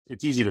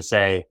it's easy to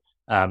say,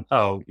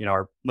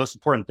 our most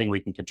important thing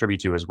we can contribute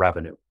to is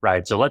revenue,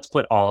 right? So let's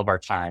put all of our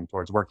time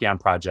towards working on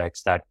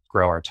projects that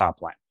grow our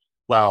top line.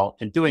 Well,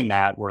 in doing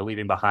that, we're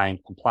leaving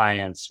behind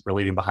compliance, we're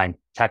leaving behind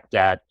tech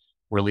debt,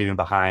 we're leaving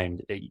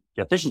behind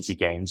efficiency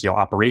gains,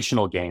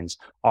 operational gains,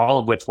 all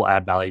of which will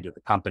add value to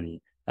the company,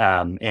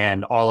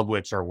 and all of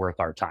which are worth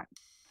our time.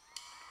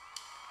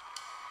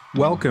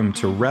 Welcome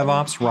to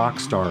RevOps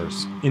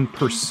Rockstars, in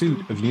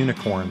pursuit of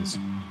unicorns.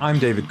 I'm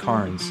David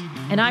Carnes.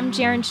 And I'm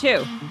Jaren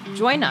Chu.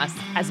 Join us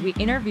as we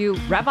interview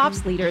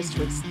RevOps leaders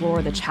to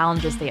explore the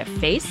challenges they have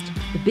faced,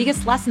 the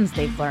biggest lessons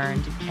they've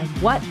learned, and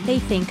what they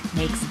think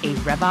makes a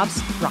RevOps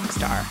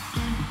rockstar.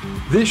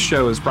 This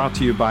show is brought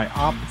to you by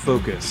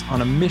OpFocus,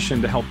 on a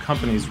mission to help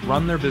companies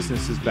run their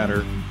businesses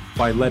better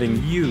by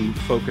letting you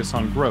focus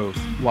on growth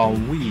while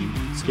we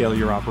scale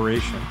your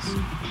operations.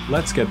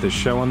 Let's get this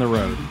show on the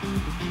road.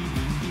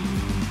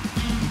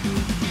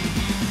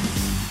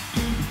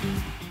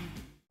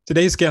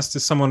 Today's guest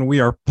is someone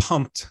we are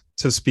pumped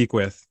to speak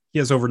with. He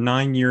has over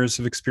 9 years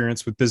of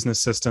experience with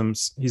business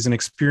systems. He's an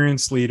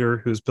experienced leader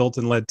who's built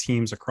and led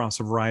teams across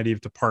a variety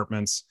of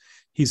departments.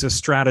 He's a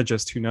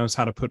strategist who knows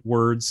how to put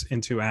words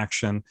into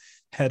action.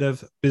 Head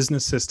of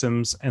business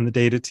systems and the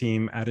data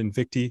team at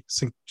Invicti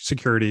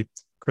Security,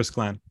 Chris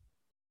Glen.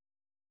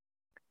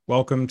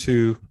 Welcome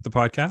to the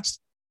podcast.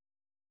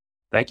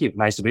 Thank you.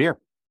 Nice to be here.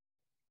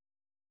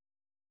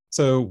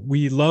 So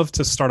we love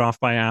to start off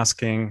by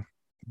asking,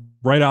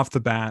 right off the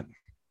bat,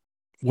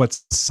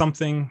 what's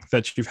something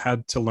that you've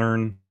had to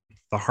learn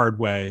the hard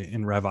way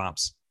in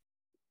RevOps?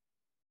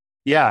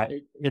 Yeah,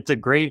 it's a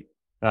great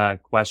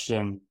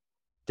question,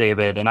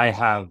 David, and I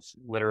have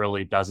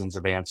literally dozens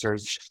of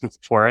answers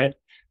for it.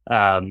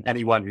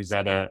 Anyone who's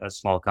at a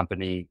small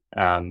company,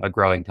 a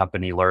growing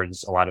company,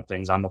 learns a lot of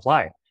things on the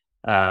fly.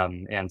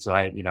 And so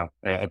I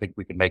think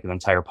we could make an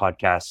entire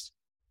podcast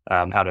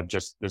out of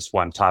just this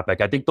one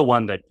topic. I think the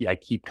one that I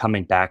keep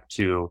coming back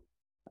to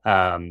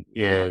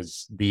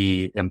is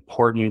the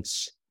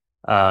importance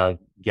of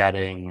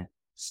getting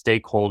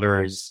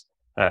stakeholders,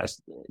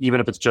 even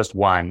if it's just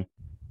one,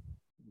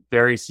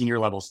 very senior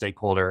level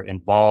stakeholder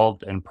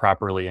involved and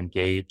properly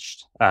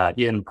engaged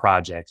in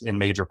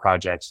major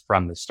projects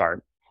from the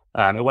start.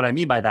 And what I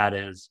mean by that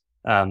is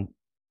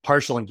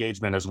partial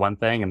engagement is one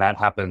thing, and that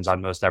happens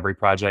on most every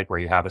project where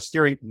you have a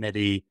steering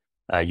committee,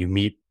 you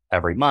meet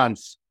every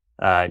month,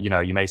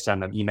 you may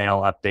send them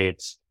email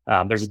updates.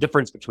 There's a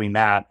difference between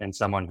that and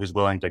someone who's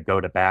willing to go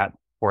to bat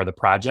for the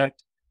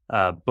project,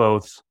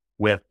 both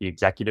with the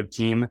executive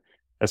team,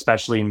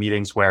 especially in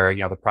meetings where,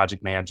 the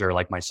project manager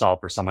like myself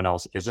or someone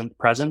else isn't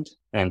present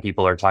and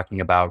people are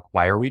talking about,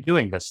 why are we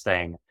doing this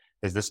thing?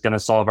 Is this going to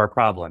solve our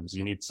problems?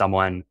 You need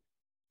someone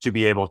to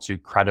be able to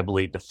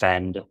credibly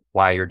defend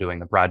why you're doing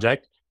the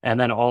project, and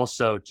then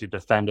also to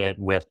defend it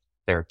with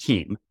their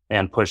team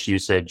and push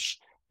usage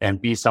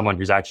and be someone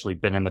who's actually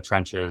been in the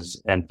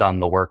trenches and done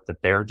the work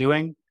that they're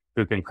doing,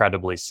 who can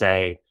credibly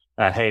say,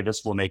 hey,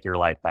 this will make your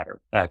life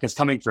better. Because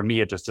coming from me,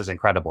 it just is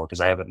incredible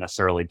because I haven't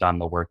necessarily done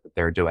the work that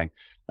they're doing.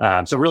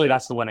 So really,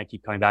 that's the one I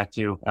keep coming back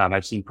to.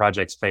 I've seen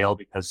projects fail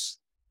because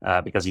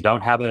you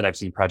don't have it. I've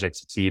seen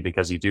projects succeed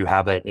because you do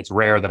have it. It's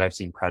rare that I've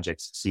seen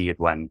projects succeed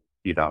when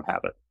you don't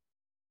have it.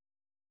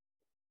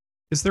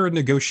 Is there a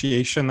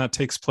negotiation that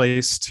takes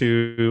place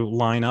to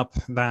line up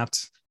that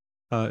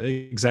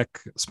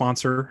exec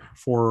sponsor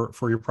for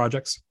your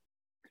projects?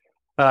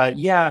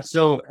 Yeah,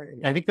 so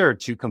I think there are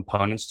two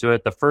components to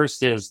it. The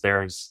first is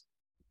there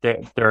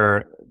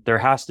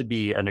has to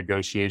be a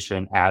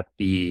negotiation at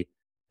the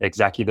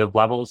executive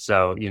level.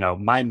 So,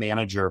 my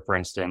manager, for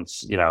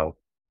instance,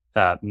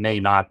 may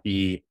not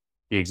be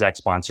the exec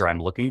sponsor I'm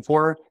looking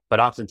for,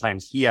 but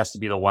oftentimes he has to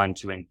be the one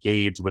to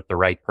engage with the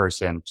right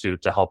person to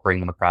help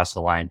bring them across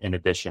the line in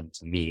addition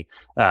to me.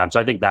 So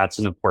I think that's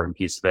an important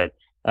piece of it.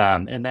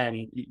 And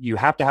then you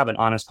have to have an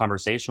honest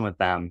conversation with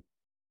them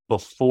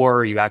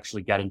before you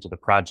actually get into the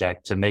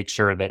project to make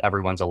sure that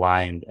everyone's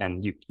aligned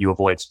and you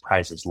avoid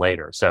surprises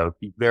later. So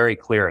be very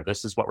clear.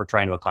 This is what we're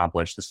trying to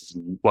accomplish. This is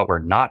what we're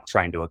not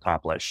trying to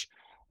accomplish.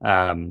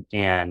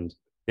 And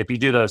if you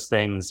do those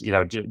things,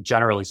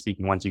 generally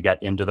speaking, once you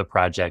get into the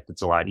project,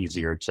 it's a lot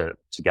easier to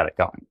get it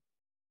going.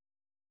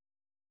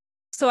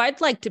 So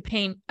I'd like to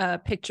paint a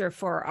picture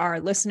for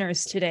our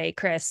listeners today,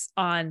 Chris,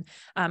 on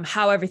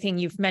how everything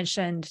you've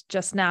mentioned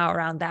just now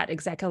around that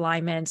exec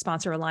alignment,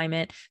 sponsor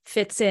alignment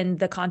fits in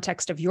the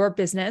context of your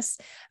business.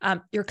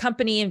 Your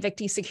company,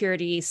 Invicti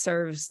Security,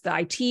 serves the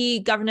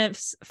IT,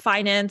 governance,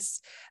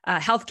 finance,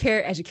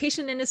 healthcare,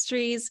 education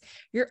industries.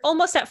 You're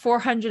almost at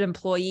 400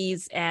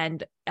 employees,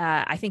 and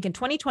I think in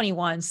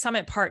 2021,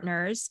 Summit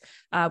Partners,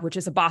 which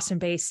is a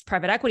Boston-based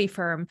private equity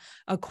firm,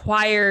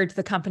 acquired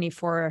the company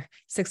for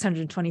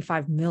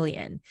 $625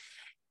 million.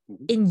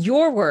 In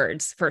your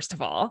words, first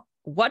of all,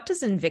 what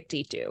does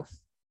Invicti do?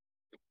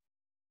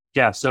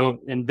 Yeah, so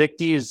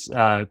Invicti's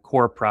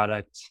core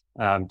product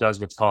does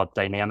what's called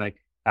dynamic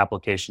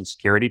application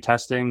security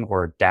testing,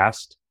 or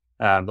DAST.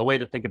 The way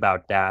to think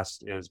about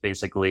DAST is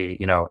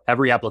basically,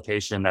 every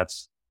application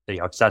that's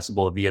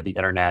accessible via the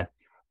internet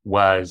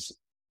was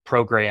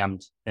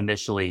programmed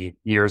initially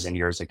years and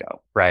years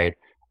ago, right?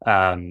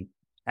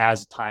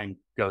 As time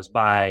goes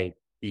by,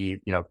 the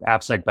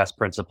AppSec best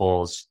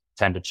principles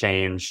tend to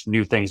change.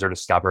 New things are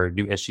discovered,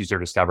 new issues are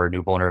discovered,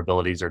 new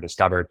vulnerabilities are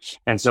discovered.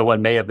 And so what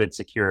may have been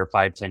secure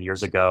 5-10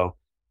 years ago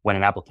when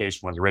an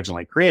application was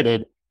originally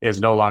created is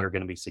no longer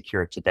going to be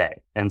secure today.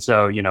 And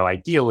so,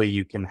 ideally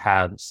you can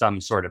have some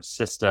sort of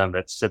system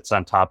that sits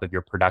on top of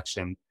your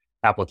production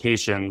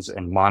applications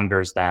and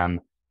monitors them,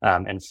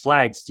 and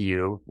flags to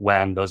you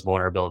when those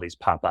vulnerabilities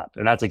pop up.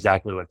 And that's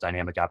exactly what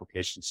dynamic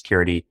application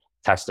security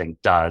testing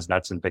does.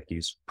 That's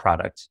Invicti's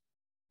product.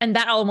 And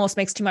that almost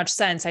makes too much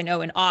sense. I know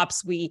in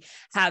ops, we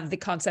have the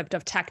concept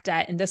of tech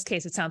debt. In this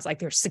case, it sounds like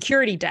there's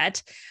security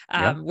debt,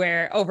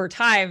 where over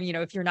time,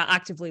 if you're not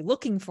actively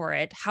looking for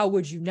it, how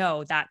would you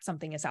know that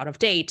something is out of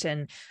date?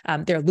 And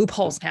there are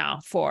loopholes now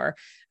for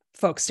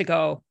folks to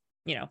go,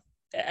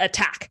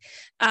 attack.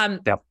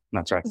 Yep,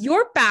 that's right.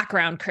 Your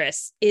background,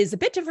 Chris, is a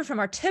bit different from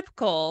our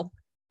typical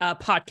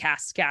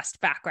podcast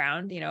guest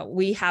background.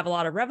 We have a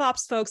lot of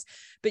RevOps folks,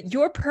 but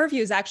your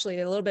purview is actually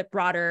a little bit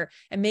broader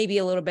and maybe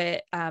a little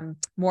bit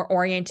more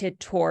oriented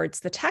towards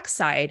the tech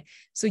side.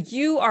 So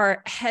you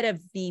are head of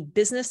the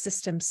business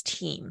systems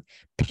team.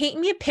 Paint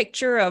me a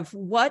picture of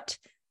what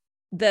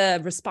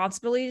the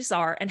responsibilities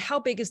are and how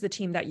big is the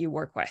team that you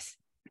work with?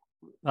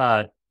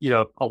 A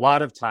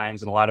lot of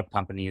times in a lot of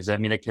companies, it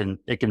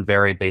can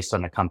vary based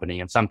on the company.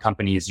 In some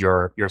companies,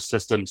 your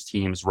systems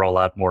teams roll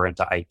up more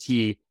into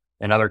IT.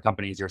 In other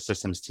companies, your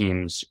systems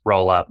teams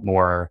roll up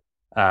more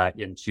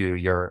into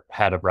your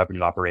head of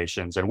revenue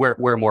operations, and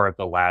we're more of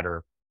the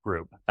latter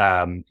group.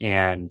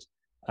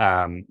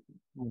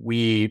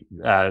 We,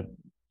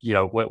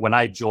 when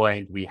I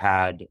joined, we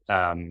had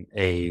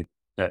a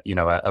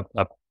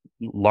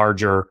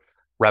larger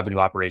revenue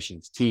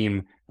operations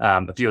team.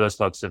 A few of those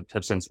folks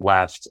have since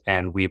left,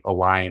 and we've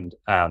aligned,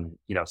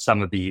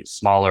 some of the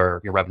smaller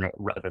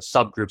the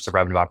subgroups of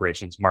revenue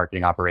operations,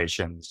 marketing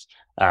operations,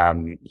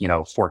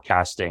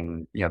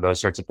 forecasting, those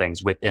sorts of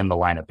things within the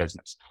line of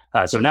business.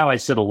 So now I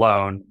sit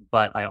alone,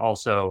 but I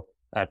also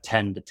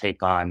tend to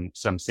take on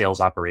some sales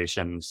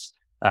operations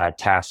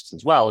tasks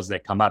as well as they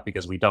come up,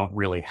 because we don't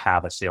really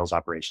have a sales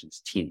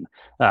operations team.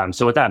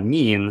 So what that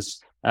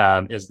means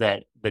is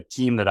that the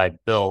team that I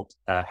built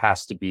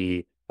has to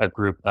be a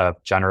group of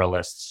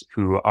generalists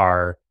who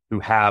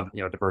have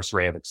a diverse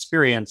array of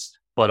experience,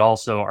 but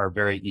also are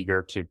very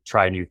eager to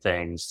try new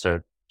things,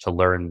 to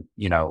learn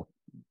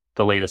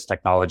the latest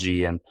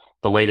technology and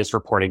the latest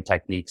reporting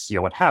techniques,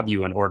 what have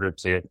you, in order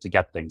to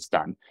get things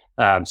done.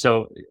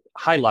 So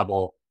high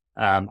level,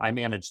 I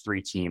manage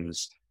 3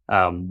 teams.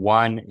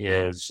 One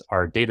is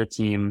our data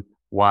team.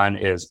 One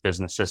is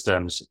business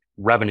systems.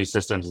 Revenue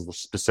systems is the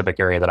specific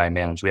area that I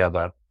manage. We have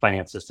a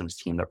finance systems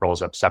team that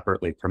rolls up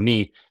separately from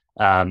me.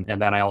 And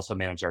then I also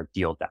manage our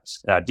deal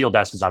desk. Deal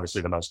desk is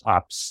obviously the most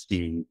ops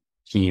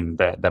team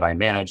that I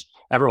manage.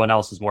 Everyone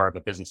else is more of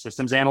a business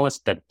systems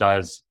analyst that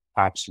does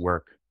ops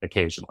work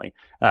occasionally.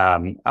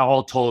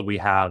 All told, we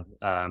have,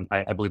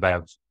 I believe I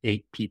have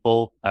 8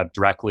 people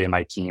directly in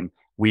my team.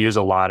 We use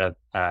a lot of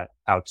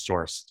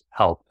outsourced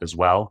help as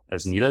well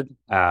as needed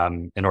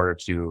in order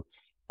to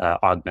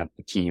augment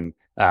the team.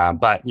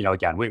 But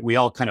again, we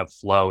all kind of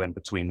flow in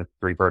between the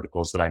 3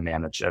 verticals that I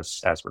manage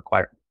as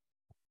required.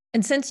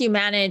 And since you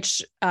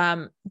manage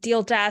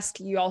deal desk,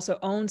 you also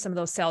own some of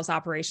those sales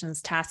operations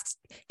tasks.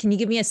 Can you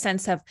give me a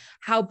sense of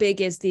how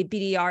big is the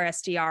BDR,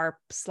 SDR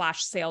 /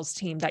 sales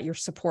team that you're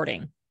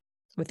supporting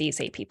with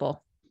these 8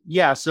 people?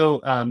 Yeah.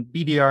 So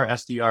BDR,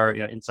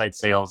 SDR, inside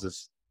sales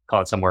is,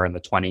 call it somewhere in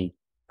the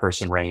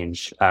 20-person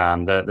range.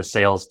 The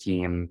sales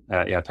team,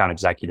 account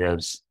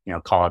executives,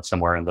 call it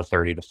somewhere in the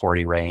 30 to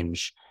 40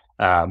 range.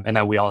 And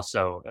then we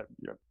also,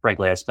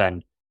 frankly, I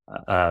spend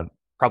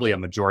probably a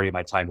majority of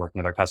my time working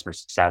with our customer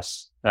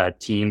success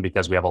team,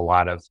 because we have a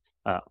lot of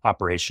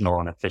operational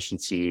and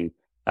efficiency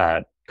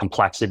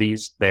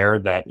complexities there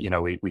that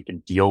we can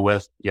deal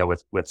with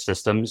with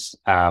systems,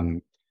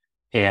 and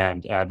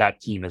that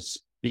team is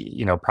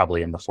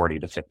probably in the 40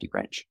 to 50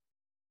 range.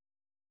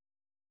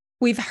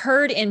 We've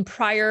heard in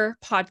prior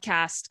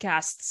podcast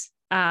guests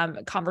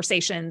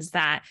conversations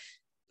that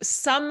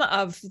some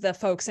of the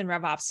folks in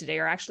RevOps today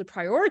are actually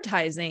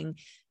prioritizing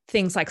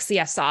things like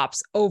CS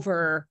ops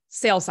over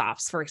sales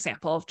ops, for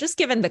example, just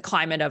given the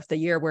climate of the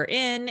year we're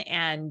in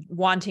and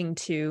wanting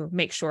to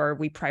make sure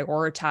we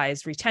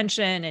prioritize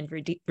retention and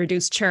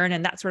reduce churn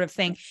and that sort of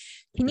thing.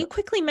 Can you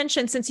quickly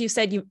mention, since you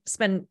said you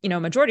spend,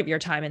 majority of your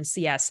time in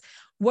CS,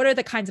 what are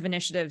the kinds of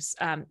initiatives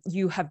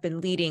you have been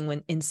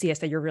leading in CS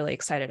that you're really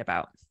excited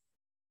about?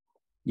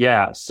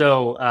 Yeah.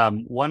 So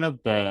one of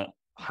the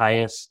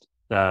highest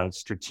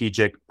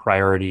strategic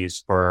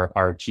priorities for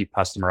our chief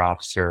customer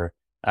officer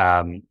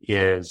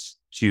is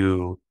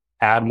to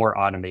add more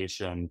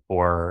automation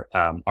for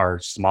our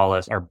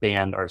smallest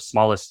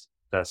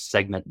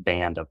segment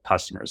band of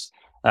customers.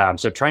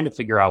 So trying to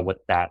figure out what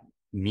that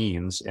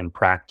means in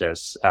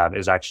practice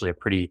is actually a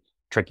pretty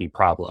tricky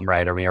problem,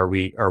 right? I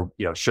mean,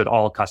 should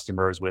all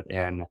customers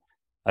within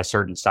a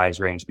certain size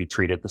range be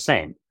treated the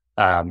same?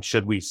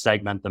 Should we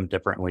segment them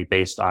differently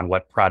based on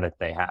what product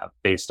they have,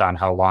 based on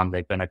how long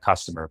they've been a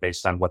customer,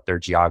 based on what their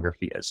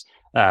geography is?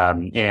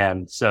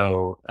 And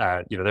so,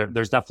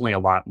 there's definitely a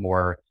lot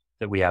more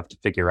that we have to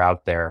figure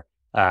out there.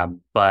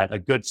 But a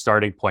good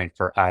starting point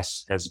for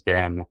us has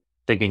been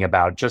thinking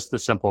about just the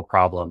simple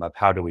problem of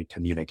how do we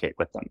communicate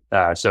with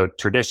them. So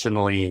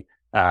traditionally,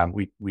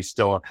 we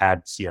still have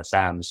had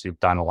CSMs who've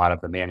done a lot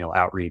of the manual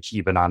outreach,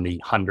 even on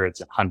the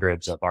hundreds and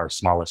hundreds of our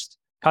smallest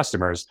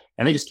customers,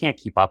 and they just can't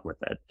keep up with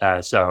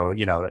it. So,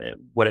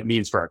 what it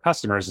means for our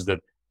customers is that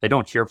they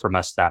don't hear from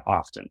us that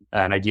often.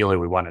 And ideally,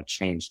 we want to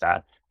change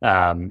that.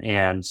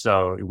 And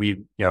so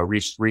we,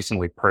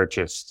 recently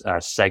purchased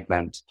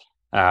Segment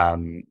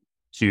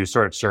to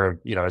sort of serve,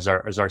 as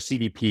our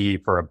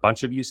CDP for a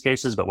bunch of use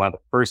cases. But one of the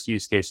first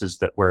use cases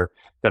that we're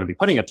going to be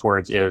putting it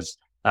towards is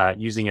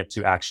using it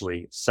to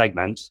actually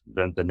segment,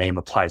 the name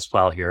applies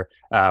well here,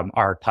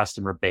 our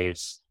customer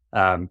base,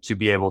 to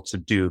be able to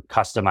do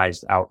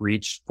customized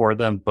outreach for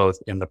them, both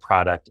in the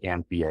product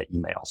and via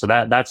email. So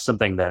that's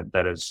something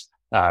that is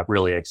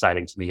really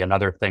exciting to me.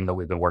 Another thing that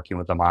we've been working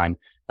with them on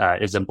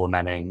is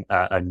implementing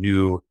a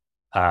new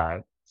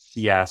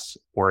CS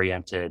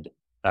oriented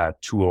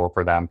tool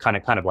for them, kind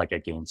of like a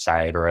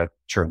Gainsight or a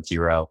Churn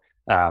Zero,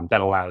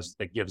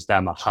 that gives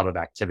them a hub of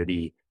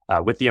activity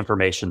with the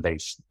information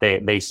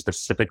they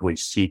specifically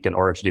seek in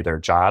order to do their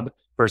job,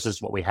 versus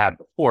what we had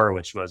before,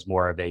 which was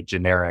more of a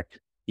generic,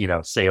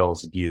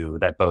 sales view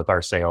that both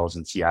our sales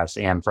and CS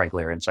and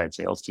frankly our inside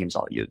sales teams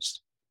all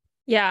used.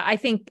 Yeah, I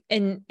think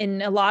in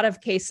a lot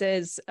of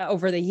cases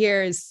over the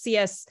years,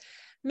 CS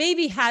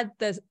maybe had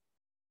the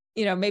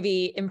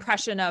maybe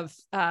impression of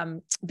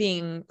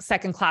being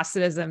second-class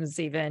citizens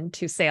even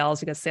to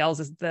sales, because sales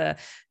is the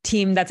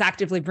team that's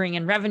actively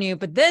bringing in revenue.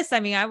 But this,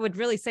 I would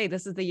really say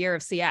this is the year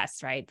of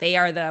CS, right? They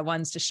are the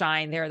ones to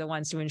shine. They're the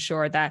ones to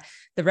ensure that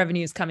the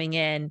revenue is coming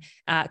in,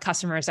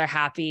 customers are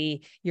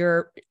happy,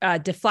 you're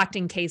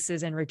deflecting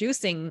cases and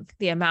reducing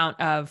the amount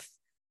of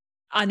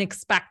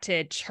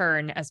unexpected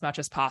churn as much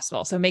as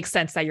possible. So it makes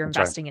sense that you're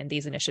investing in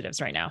these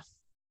initiatives right now.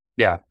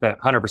 Yeah,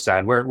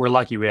 100%. We're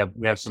lucky. We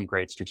have some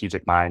great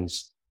strategic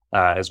minds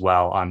as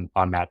well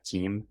on that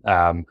team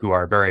who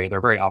are very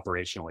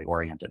operationally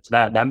oriented.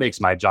 So that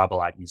makes my job a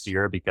lot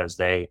easier, because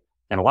they,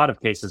 in a lot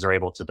of cases, are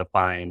able to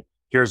define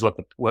here's what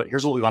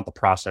we want the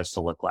process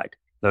to look like.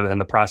 And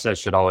the process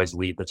should always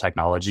lead the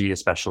technology,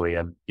 especially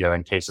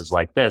in cases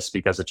like this,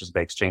 because it just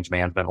makes change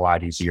management a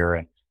lot easier,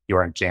 and you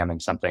aren't jamming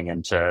something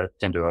into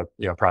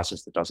a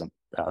process that doesn't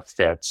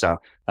fit. So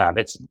I'm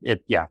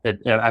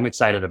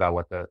excited about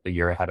what the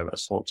year ahead of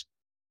us holds.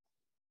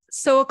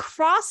 So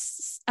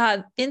across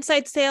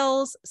inside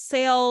sales,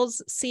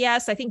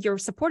 CS, I think you're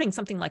supporting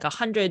something like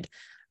 100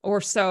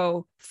 or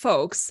so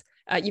folks.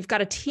 You've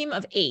got a team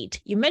of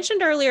 8. You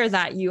mentioned earlier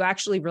that you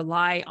actually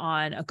rely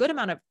on a good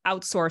amount of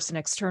outsource and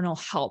external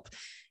help.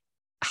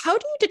 How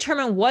do you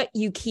determine what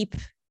you keep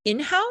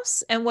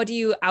in-house and what do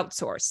you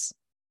outsource?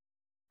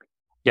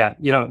 Yeah,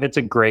 it's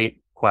a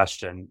great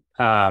question.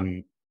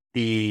 I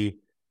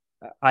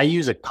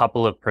use a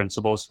couple of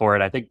principles for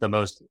it. I think the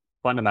most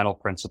fundamental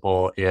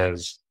principle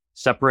is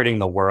separating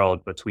the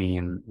world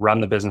between run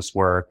the business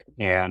work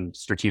and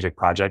strategic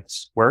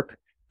projects work.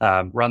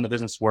 Run the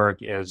business work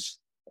is,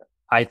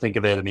 I think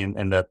of it,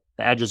 and the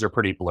edges are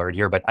pretty blurred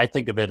here, but I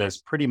think of it as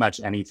pretty much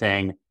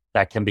anything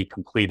that can be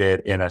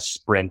completed in a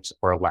sprint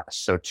or less.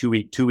 So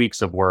 2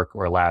 weeks of work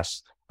or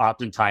less.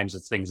 Oftentimes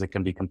it's things that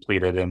can be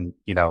completed in,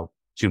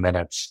 2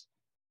 minutes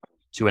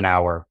to an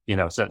hour,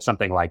 so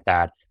something like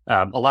that.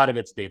 A lot of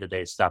it's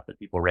day-to-day stuff that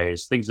people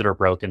raise, things that are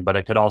broken, but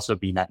it could also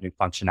be net new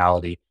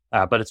functionality,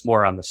 but it's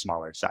more on the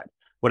smaller side.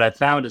 What I've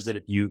found is that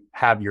if you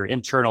have your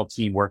internal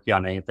team working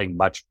on anything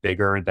much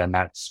bigger than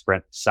that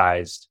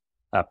sprint-sized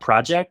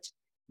project,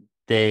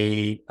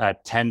 they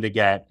tend to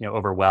get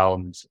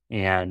overwhelmed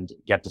and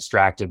get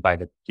distracted by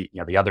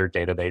the other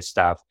day-to-day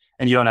stuff,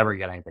 and you don't ever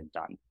get anything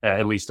done,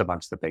 at least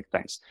amongst the big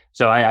things.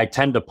 So I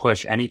tend to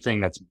push anything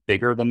that's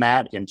bigger than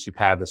that into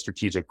kind of the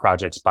strategic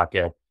projects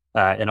bucket,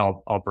 and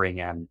I'll bring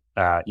in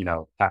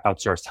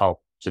outsourced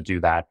help to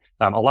do that.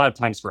 A lot of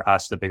times for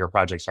us, the bigger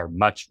projects are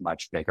much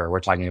bigger.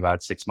 We're talking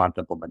about 6-month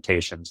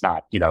implementations,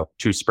 not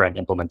 2 sprint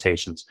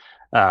implementations.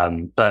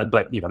 But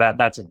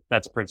that's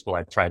a principle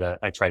I try to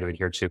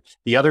adhere to.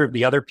 The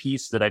other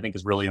piece that I think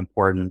is really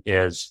important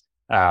is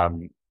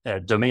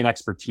domain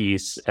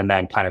expertise, and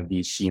then kind of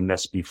the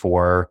seamless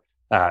before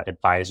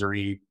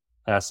advisory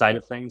side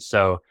of things.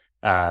 So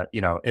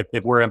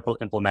if we're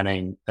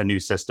implementing a new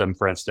system,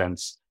 for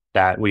instance,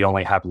 that we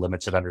only have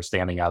limited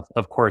understanding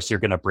of course, you're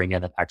going to bring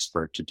in an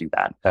expert to do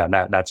that.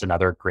 That's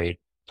another great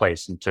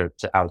place to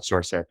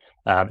outsource it.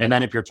 And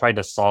then if you're trying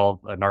to solve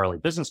a gnarly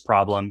business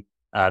problem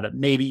that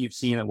maybe you've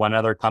seen at one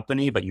other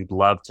company, but you'd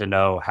love to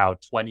know how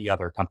 20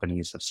 other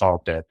companies have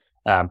solved it,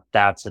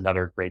 that's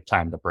another great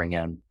time to bring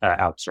in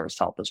outsourced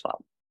help as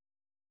well.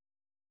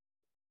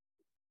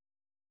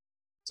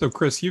 So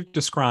Chris, you've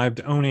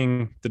described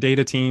owning the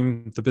data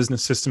team, the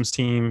business systems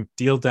team,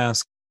 deal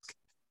desk.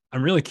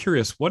 I'm really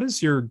curious, what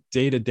does your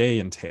day-to-day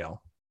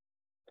entail?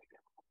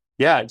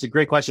 Yeah, it's a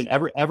great question.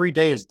 Every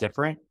day is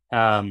different.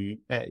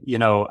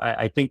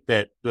 I think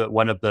that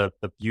one of the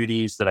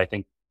beauties that I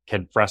think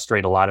can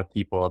frustrate a lot of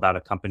people about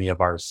a company of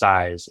our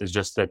size is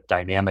just the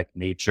dynamic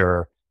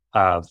nature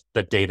of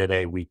the day to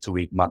day, week to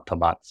week, month to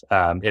month.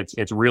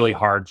 It's really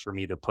hard for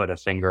me to put a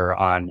finger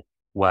on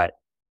what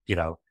you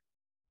know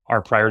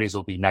our priorities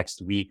will be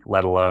next week,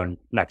 let alone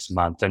next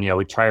month. And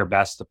we try our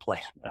best to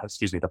plan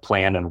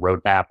and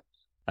roadmap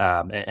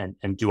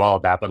and do all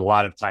of that. But a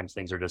lot of times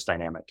things are just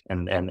dynamic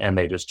and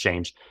they just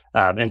change.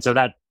 And so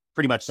that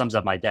pretty much sums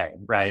up my day,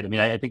 right? I mean,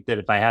 I think that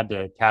if I had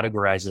to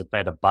categorize it, if I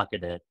had to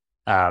bucket it,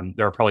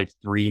 there are probably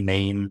three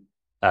main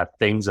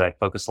things that I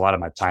focus a lot of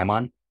my time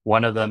on.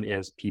 One of them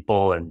is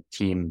people and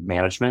team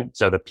management.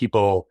 So the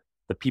people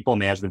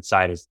management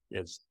side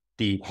is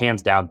the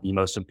hands down the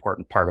most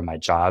important part of my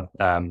job.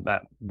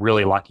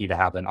 Really lucky to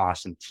have an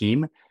awesome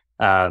team.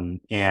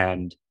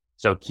 And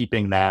so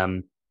keeping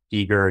them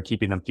eager,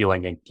 keeping them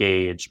feeling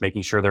engaged,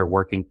 making sure they're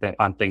working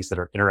on things that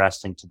are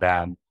interesting to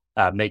them,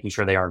 making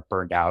sure they aren't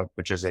burned out,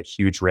 which is a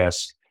huge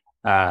risk.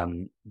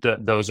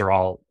 Those are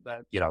all,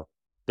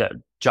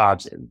 the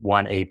jobs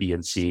 1A, B,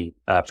 and C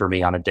for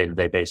me on a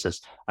day-to-day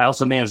basis. I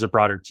also manage a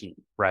broader team,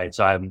 right?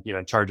 So I'm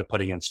in charge of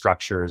putting in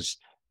structures.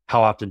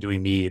 How often do we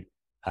meet?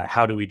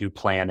 How do we do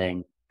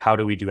planning? How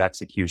do we do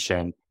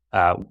execution?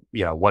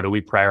 What do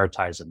we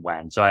prioritize and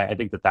when? So I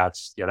think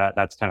that's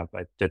kind of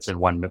fits in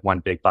one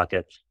big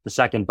bucket. The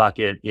second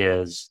bucket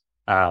is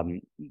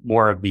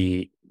more of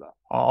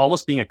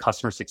almost being a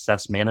customer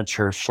success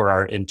manager for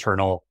our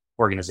internal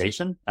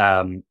organization. We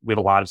have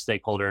a lot of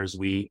stakeholders.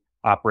 We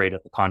operate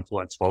at the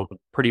confluence of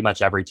pretty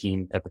much every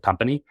team at the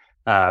company.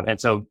 And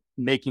so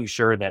making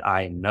sure that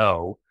I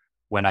know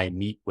when I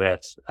meet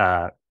with,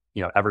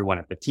 everyone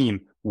at the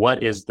team,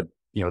 what is the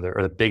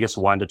biggest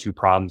 1 to 2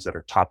 problems that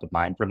are top of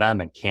mind for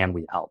them, and can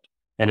we help?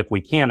 And if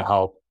we can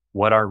help,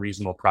 what are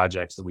reasonable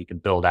projects that we can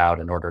build out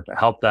in order to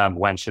help them?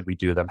 When should we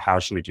do them? How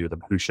should we do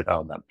them? Who should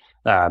own them?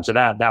 So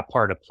that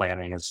part of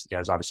planning is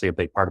obviously a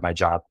big part of my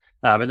job.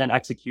 And then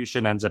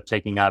execution ends up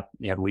taking up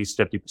at least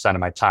 50% of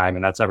my time.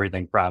 And that's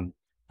everything from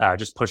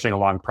just pushing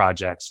along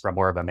projects from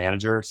more of a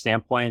manager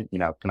standpoint.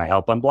 Can I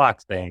help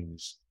unblock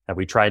things? Have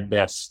we tried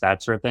this?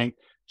 That sort of thing,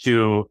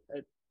 to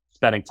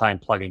spending time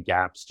plugging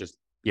gaps, just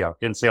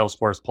in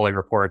Salesforce, pulling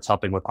reports,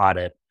 helping with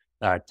audit,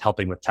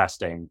 helping with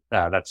testing.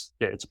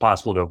 It's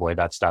possible to avoid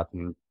that stuff.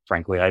 And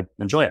frankly, I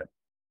enjoy it.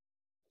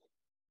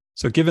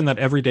 So given that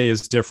every day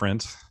is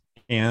different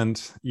and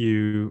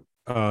you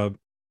are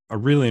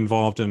really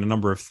involved in a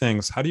number of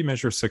things, how do you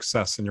measure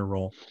success in your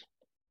role?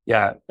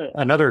 Yeah,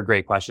 another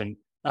great question.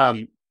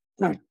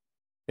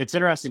 It's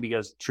interesting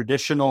because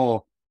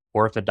traditional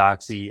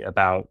orthodoxy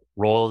about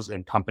roles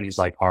in companies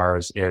like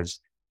ours is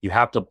you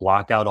have to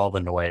block out all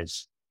the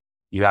noise.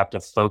 You have to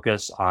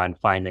focus on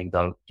finding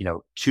the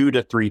 2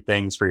 to 3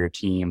 things for your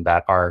team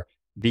that are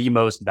the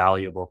most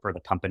valuable for the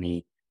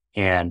company,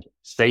 and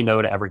say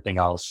no to everything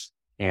else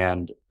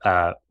and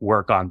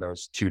work on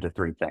those 2 to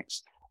 3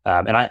 things.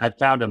 And I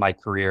found in my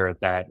career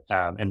that,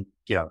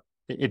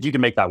 if you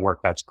can make that work,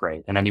 that's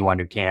great. And anyone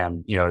who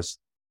can, it's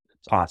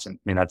awesome.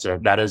 I mean,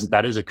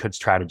 that is a good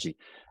strategy.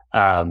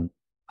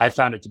 I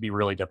found it to be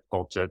really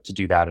difficult to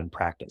do that in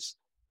practice.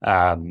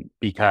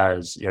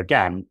 Because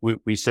again,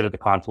 we sit at the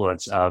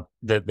confluence of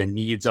the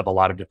needs of a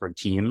lot of different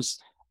teams,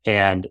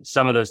 and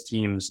some of those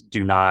teams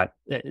do not,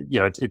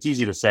 it's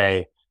easy to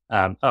say,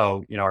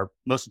 our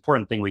most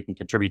important thing we can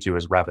contribute to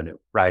is revenue,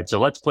 right? So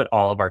let's put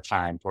all of our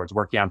time towards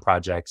working on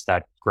projects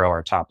that grow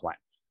our top line.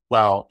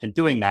 Well, in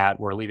doing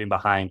that, we're leaving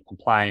behind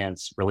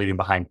compliance, we're leaving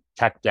behind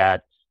tech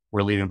debt,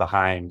 we're leaving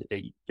behind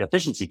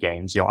efficiency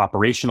gains,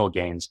 operational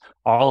gains,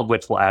 all of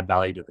which will add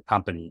value to the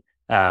company.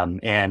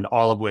 And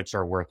all of which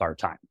are worth our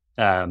time.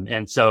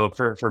 And so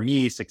for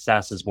me,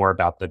 success is more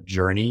about the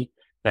journey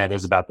than it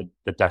is about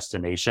the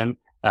destination.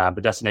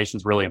 The destination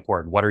is really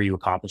important. What are you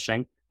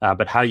accomplishing?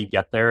 But how you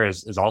get there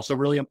is also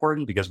really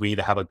important, because we need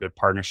to have a good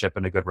partnership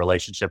and a good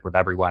relationship with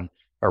everyone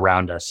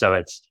around us. So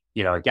it's,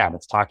 again,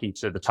 it's talking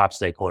to the top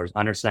stakeholders,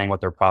 understanding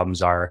what their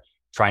problems are,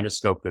 trying to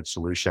scope good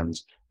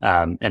solutions,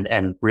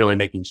 and really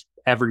making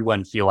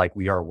everyone feel like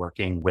we are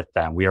working with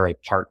them. We are a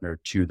partner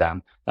to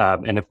them.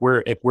 And if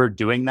we're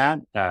doing that,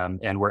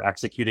 and we're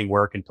executing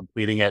work and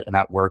completing it, and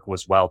that work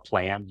was well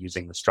planned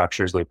using the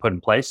structures we put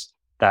in place,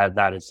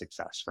 that is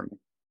success for me.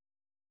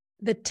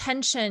 The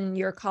tension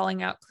you're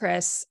calling out,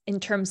 Chris, in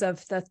terms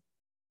of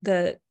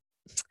the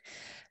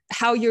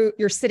how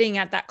you're sitting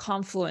at that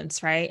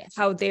confluence, right?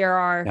 How there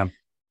are,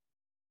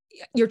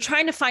 you're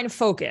trying to find a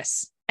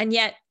focus, and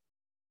yet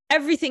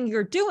everything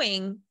you're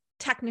doing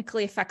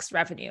technically affects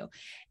revenue.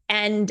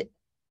 And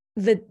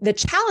the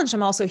challenge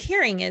I'm also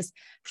hearing is,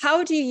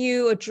 how do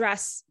you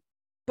address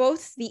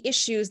both the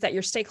issues that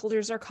your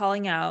stakeholders are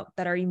calling out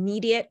that are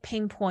immediate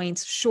pain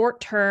points,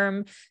 short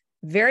term,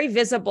 very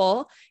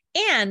visible,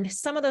 and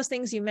some of those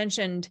things you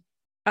mentioned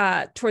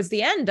towards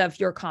the end of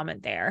your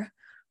comment there,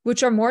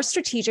 which are more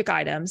strategic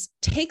items,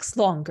 takes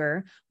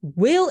longer,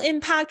 will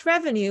impact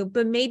revenue,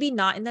 but maybe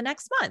not in the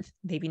next month,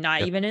 maybe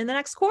not even in the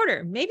next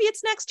quarter, maybe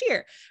it's next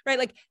year, right?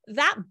 Like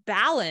that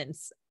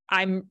balance,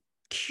 I'm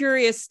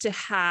curious to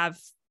have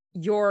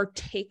your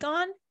take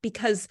on,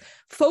 because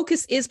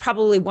focus is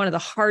probably one of the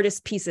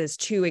hardest pieces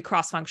to a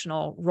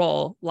cross-functional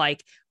role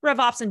like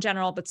RevOps in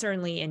general, but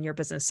certainly in your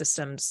business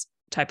systems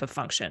type of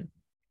function.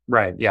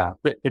 Right. Yeah,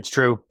 it's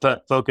true.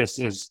 But focus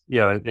is,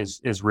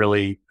 is a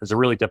really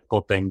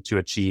difficult thing to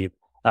achieve.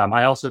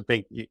 I also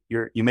think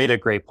you made a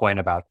great point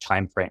about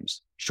timeframes,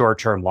 short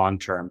term, long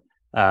term.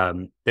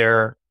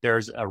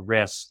 There's a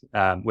risk,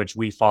 which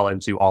we fall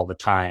into all the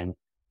time,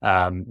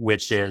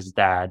 which is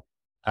that,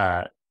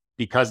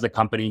 because the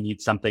company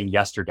needs something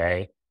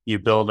yesterday, you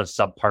build a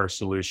subpar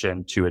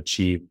solution to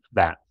achieve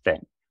that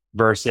thing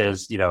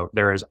versus,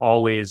 there is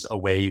always a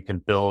way you can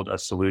build a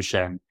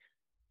solution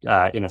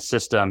in a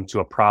system to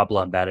a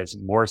problem that is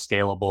more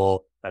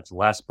scalable, that's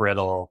less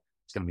brittle,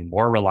 it's going to be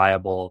more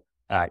reliable,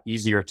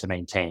 easier to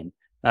maintain.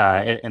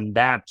 And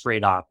that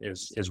trade-off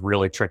is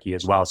really tricky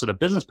as well. So the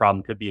business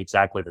problem could be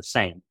exactly the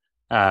same.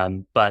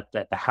 But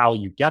how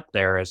you get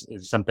there is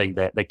something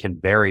that can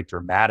vary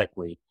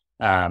dramatically.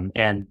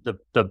 And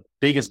the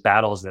biggest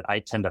battles that I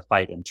tend to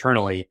fight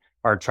internally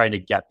are trying to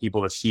get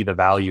people to see the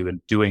value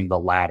in doing the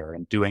latter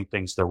and doing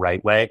things the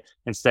right way,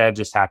 instead of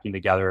just hacking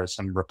together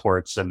some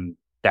reports and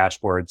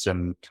dashboards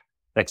and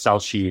Excel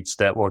sheets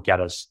that will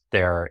get us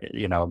there,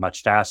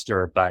 much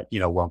faster, but,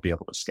 won't be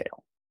able to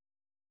scale.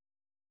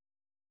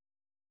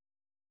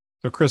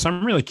 So Chris,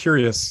 I'm really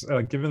curious,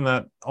 given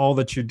that all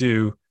that you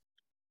do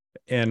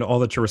and all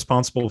that you're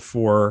responsible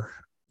for,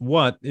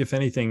 what, if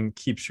anything,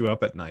 keeps you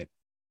up at night?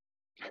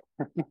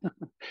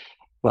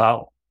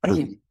 Well,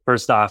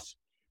 first off,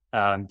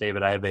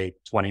 David, I have a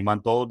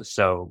 20-month-old.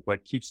 So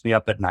what keeps me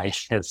up at night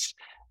is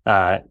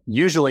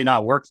usually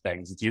not work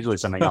things. It's usually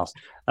something else.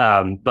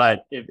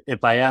 But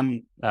if I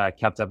am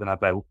kept up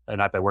enough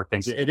by work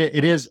things,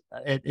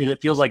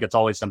 it feels like it's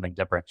always something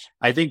different.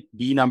 I think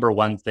the number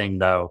one thing,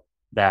 though,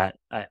 that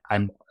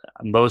I'm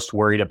most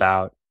worried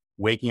about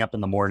waking up in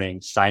the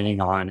morning,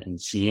 signing on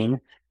and seeing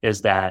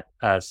is that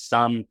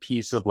some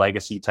piece of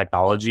legacy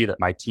technology that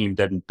my team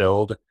didn't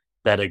build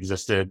that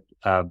existed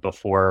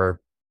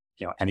before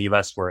any of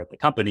us were at the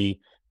company,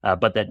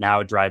 but that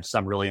now drives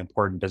some really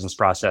important business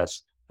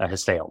process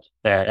has failed,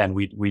 and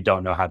we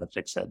don't know how to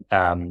fix it.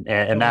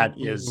 And that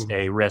is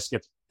a risk.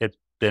 It's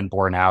been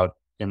borne out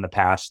in the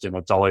past, and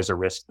it's always a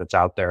risk that's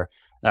out there.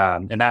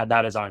 And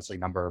that is honestly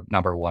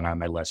number one on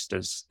my list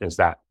is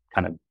that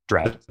kind of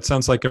dread. It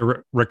sounds like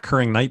a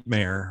recurring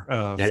nightmare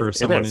for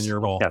someone in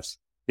your role.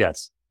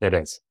 Yes, it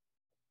is.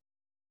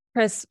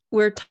 Chris,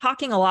 we're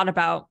talking a lot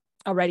about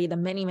already the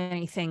many,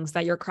 many things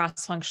that your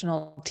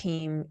cross-functional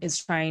team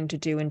is trying to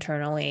do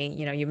internally.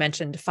 You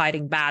mentioned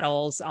fighting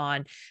battles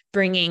on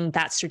bringing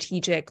that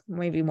strategic,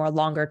 maybe more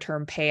longer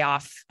term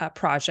payoff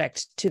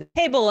project to the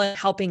table and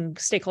helping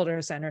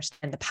stakeholders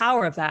understand the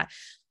power of that.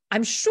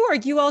 I'm sure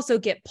you also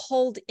get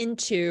pulled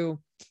into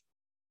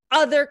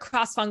other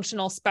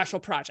cross-functional special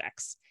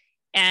projects.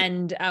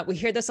 And we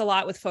hear this a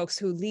lot with folks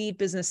who lead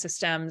business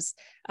systems.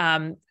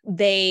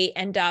 They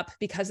end up,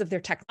 because of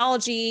their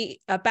technology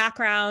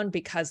background,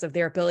 because of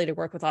their ability to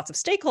work with lots of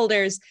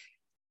stakeholders,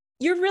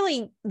 you're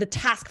really the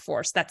task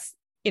force that's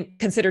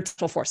considered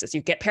special forces.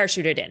 You get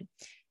parachuted in.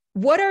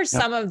 What are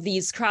some of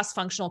these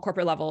cross-functional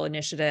corporate level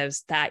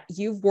initiatives that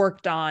you've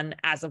worked on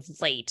as of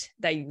late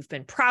that you've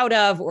been proud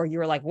of, or you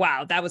were like,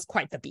 wow, that was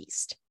quite the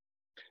beast?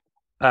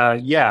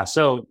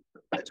 So,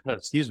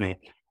 excuse me.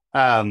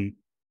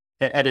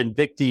 At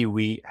Invicti,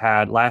 we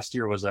had last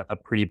year was a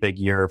pretty big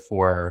year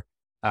for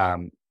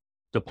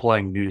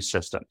deploying new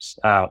systems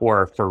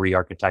or for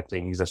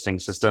re-architecting existing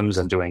systems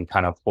and doing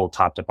kind of full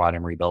top to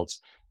bottom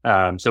rebuilds.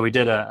 So we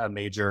did a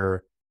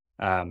major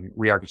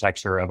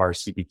re-architecture of our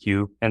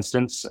CPQ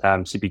instance.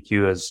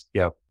 CPQ is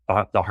the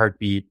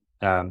heartbeat,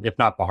 if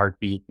not the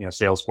heartbeat.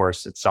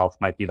 Salesforce itself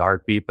might be the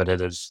heartbeat, but it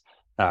is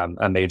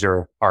a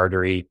major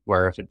artery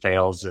where if it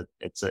fails,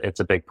 it's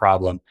a big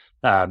problem.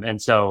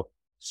 And so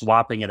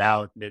swapping it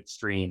out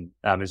midstream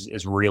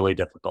is really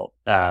difficult.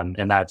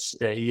 And that's,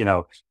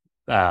 the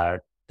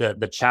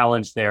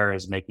challenge there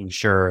is making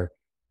sure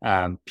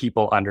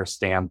people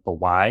understand the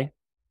why,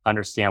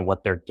 understand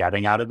what they're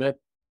getting out of it,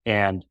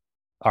 and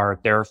are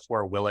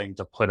therefore willing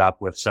to put up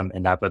with some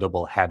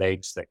inevitable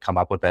headaches that come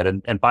up with it.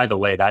 And by the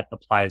way, that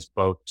applies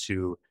both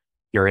to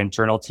your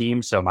internal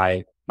team. So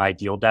my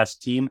deal desk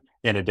team,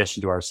 in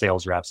addition to our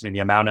sales reps. I mean, the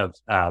amount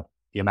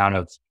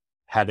of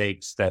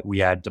headaches that we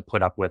had to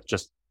put up with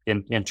just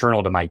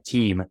internal to my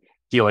team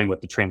dealing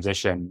with the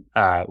transition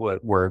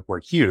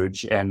were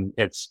huge. And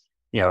it's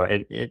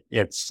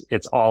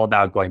all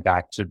about going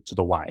back to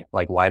the why.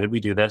 Like, why did we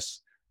do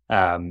this?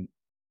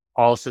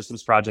 All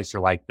systems projects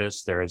are like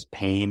this. There is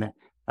pain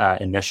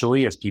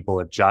initially as people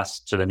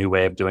adjust to the new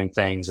way of doing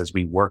things, as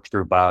we work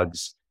through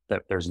bugs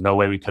that there's no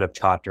way we could have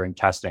caught during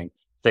testing.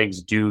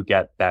 Things do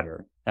get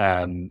better.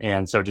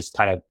 And so just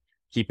kind of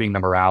keeping the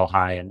morale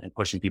high and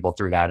pushing people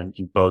through that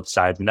in both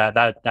sides. And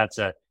I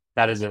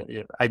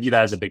view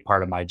that as a big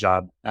part of my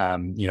job.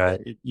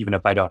 Even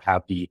if I don't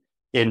have the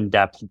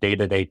in-depth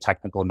day-to-day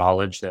technical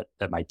knowledge that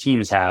my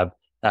teams have,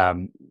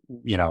 I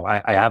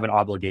have an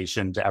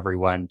obligation to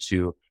everyone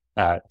to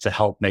to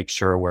help make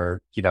sure we're,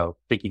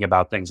 thinking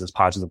about things as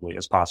positively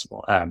as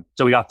possible.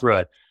 So we got through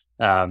it.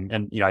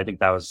 And I think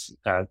that was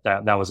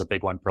that was a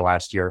big one for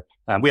last year.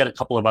 We had a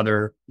couple of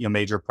other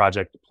major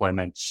project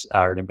deployments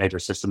or major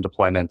system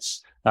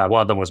deployments.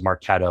 One of them was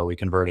Marketo. We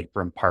converted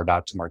from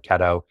Pardot to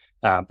Marketo.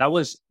 That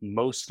was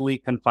mostly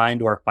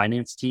confined to our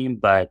finance team,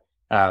 but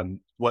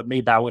what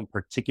made that one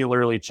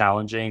particularly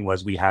challenging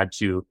was we had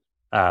to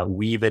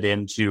weave it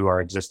into our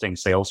existing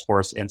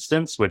Salesforce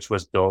instance, which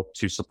was built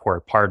to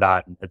support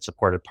Pardot, and it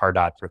supported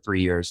Pardot for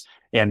 3 years,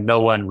 and no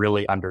one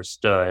really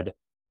understood.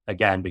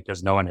 Again,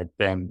 because no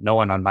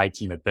one on my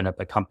team had been at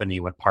the company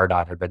when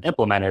Pardot had been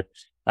implemented,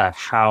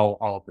 how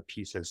all of the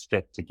pieces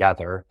fit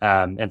together.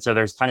 And so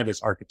there's kind of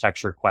this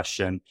architecture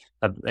question,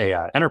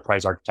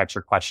 enterprise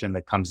architecture question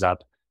that comes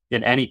up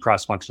in any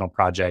cross-functional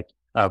project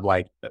of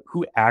like,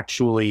 who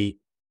actually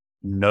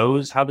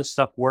knows how this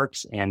stuff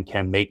works and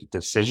can make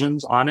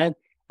decisions on it.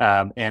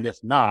 And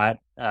if not,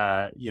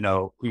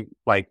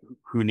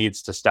 who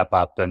needs to step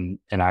up and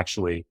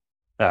actually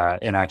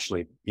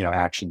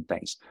action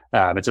things.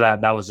 And so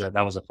that was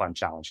a fun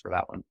challenge for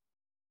that one.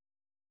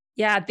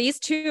 Yeah, these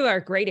two are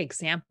great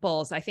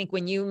examples. I think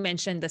when you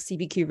mentioned the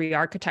CPQ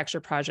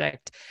re-architecture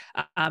project,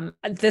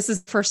 this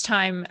is the first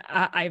time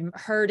I've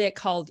heard it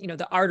called,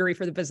 the artery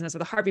for the business or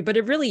the heartbeat, but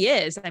it really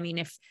is. I mean,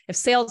 if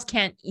sales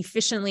can't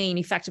efficiently and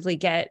effectively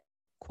get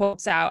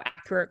quotes out,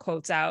 accurate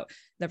quotes out,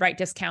 the right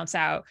discounts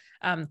out,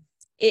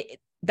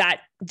 that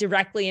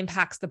directly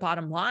impacts the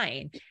bottom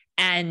line.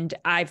 And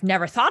I've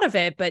never thought of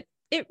it, but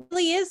it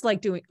really is like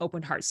doing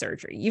open heart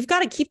surgery. You've got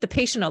to keep the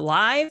patient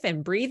alive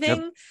and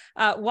breathing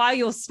while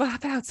you'll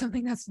swap out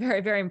something that's very,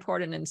 very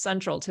important and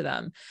central to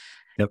them.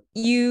 Yep.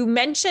 You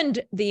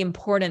mentioned the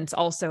importance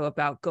also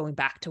about going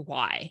back to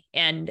why.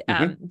 And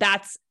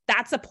that's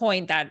a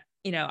point that,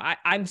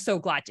 I'm so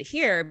glad to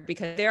hear,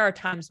 because there are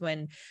times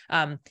when,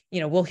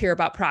 we'll hear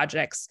about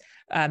projects.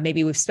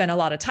 Maybe we've spent a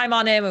lot of time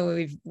on it and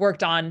we've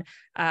worked on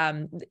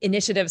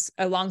initiatives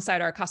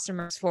alongside our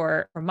customers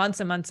for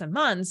months and months and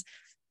months.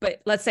 But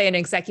let's say an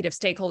executive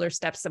stakeholder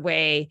steps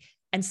away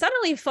and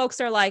suddenly folks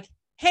are like,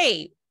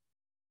 hey,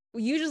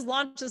 you just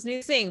launched this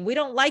new thing. We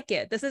don't like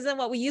it. This isn't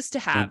what we used to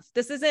have.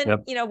 This isn't,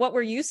 what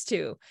we're used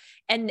to.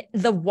 And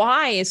the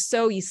why is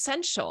so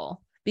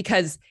essential,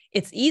 because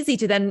it's easy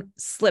to then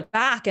slip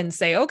back and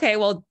say, okay,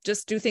 well,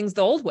 just do things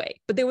the old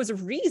way. But there was a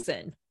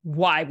reason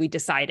why we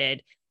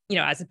decided,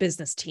 as a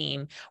business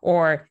team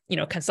or,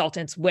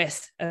 consultants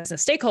with a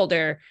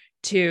stakeholder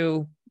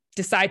to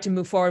decide to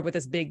move forward with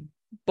this big,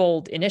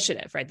 bold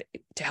initiative, right?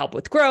 To help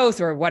with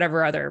growth or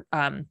whatever other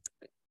kind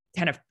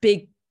of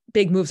big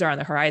moves are on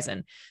the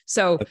horizon.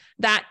 So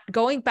that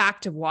going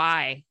back to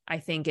why, I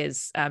think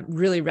is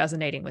really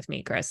resonating with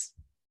me, Chris.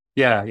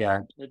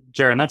 Yeah.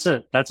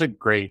 Jaron, that's a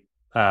great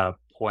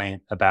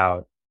point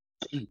about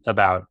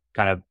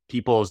kind of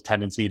people's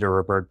tendency to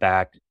revert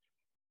back,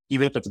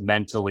 even if it's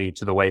mentally,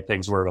 to the way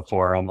things were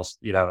before, almost,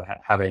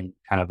 having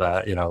kind of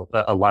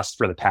a lust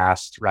for the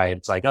past, right?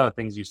 It's like, oh,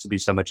 things used to be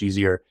so much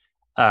easier.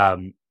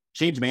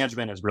 Change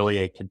management is really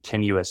a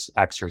continuous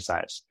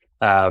exercise.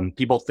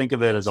 People think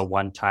of it as a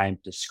one-time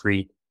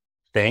discrete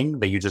thing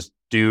that you just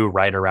do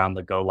right around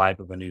the go live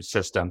of a new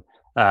system.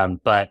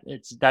 But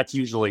that's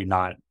usually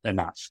not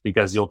enough,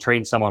 because you'll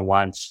train someone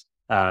once,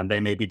 they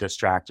may be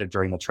distracted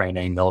during the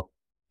training. They'll,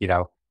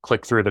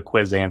 click through the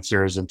quiz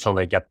answers until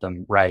they get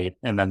them right,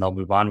 and then they'll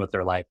move on with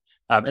their life.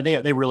 And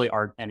they really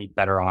aren't any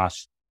better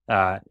off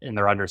in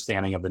their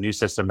understanding of the new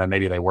system than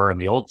maybe they were in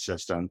the old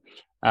system.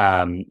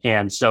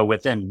 And so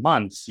within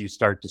months, you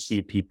start to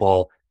see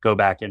people go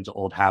back into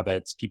old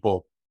habits.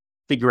 People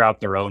figure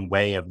out their own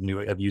way of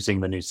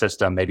using the new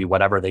system, maybe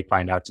whatever they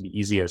find out to be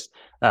easiest.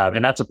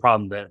 And that's a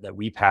problem that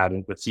we've had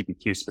with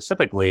CPQ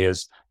specifically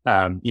is,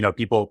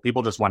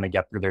 people just want to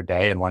get through their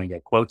day and want to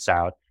get quotes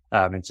out.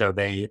 And so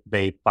they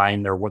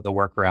find the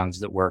workarounds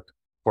that work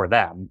for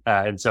them.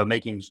 And so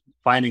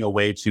finding a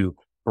way to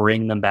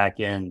bring them back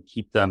in,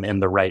 keep them in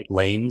the right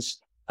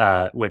lanes,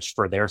 which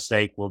for their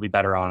sake will be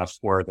better off,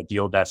 for the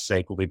deal desk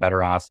sake will be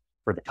better off,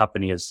 for the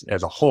company as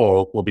a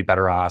whole will be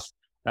better off,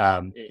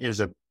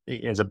 is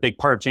a big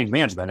part of change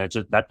management.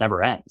 That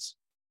never ends.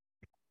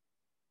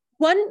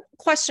 One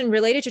question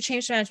related to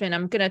change management,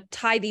 I'm going to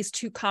tie these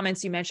two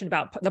comments you mentioned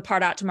about the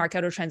Pardot to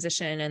Marketo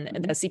transition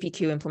and the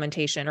CPQ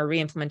implementation or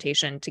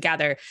re-implementation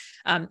together.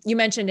 You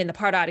mentioned in the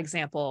Pardot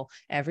example,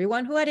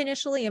 everyone who had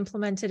initially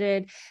implemented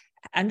it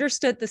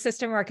understood the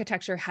system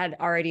architecture had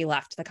already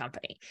left the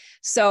company.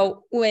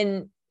 So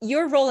when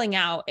you're rolling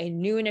out a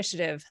new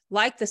initiative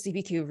like the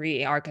CPQ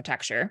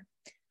re-architecture,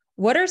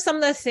 what are some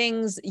of the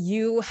things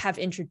you have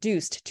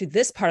introduced to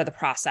this part of the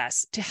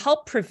process to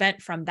help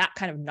prevent from that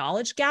kind of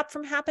knowledge gap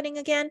from happening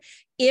again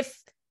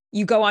if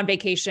you go on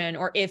vacation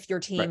or if your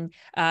team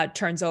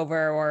turns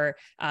over or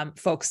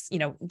folks,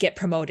 get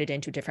promoted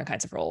into different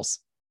kinds of roles?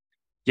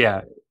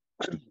 Yeah,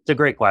 it's a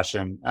great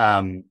question.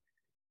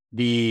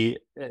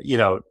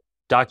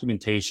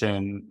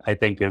 Documentation, I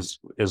think,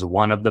 is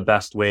one of the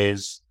best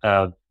ways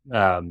of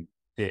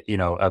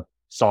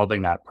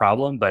solving that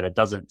problem, but it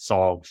doesn't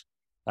solve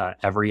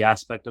every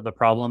aspect of the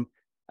problem.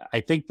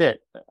 I think that,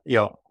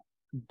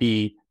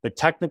 the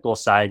technical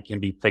side can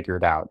be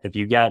figured out. If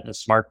you get a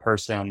smart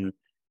person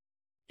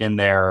in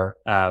there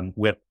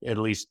with at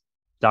least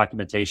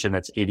documentation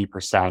that's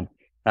 80%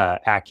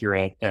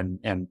 accurate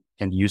and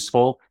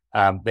useful,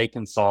 they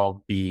can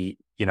solve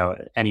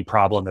any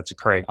problem that's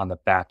occurring on the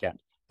back end.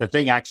 The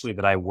thing actually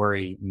that I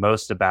worry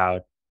most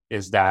about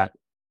is that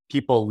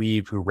people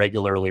leave who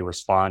regularly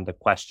respond to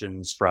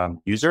questions from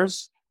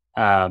users.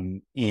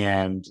 And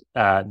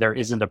there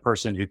isn't a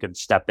person who can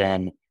step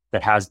in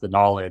that has the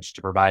knowledge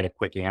to provide a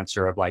quick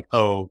answer of like,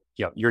 oh,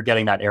 you're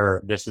getting that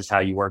error. This is how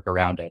you work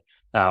around it.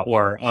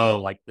 Or, oh,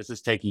 like this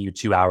is taking you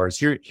 2 hours.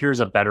 Here's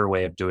a better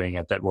way of doing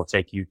it that will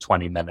take you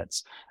 20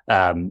 minutes.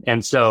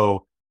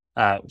 So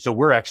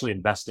we're actually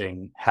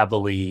investing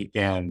heavily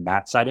in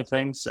that side of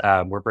things.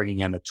 We're bringing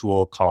in a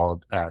tool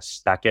called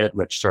Spec-It,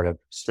 which sort of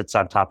sits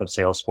on top of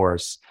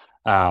Salesforce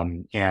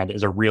and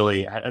is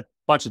a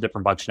bunch of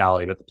different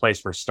functionality. But the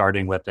place we're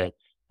starting with it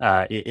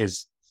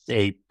is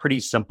a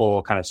pretty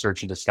simple kind of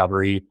search and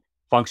discovery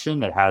function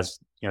that has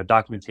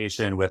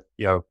documentation with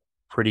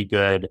pretty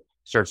good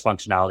search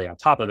functionality on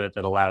top of it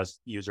that allows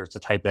users to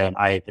type in,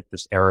 I hit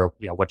this error,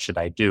 what should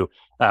I do?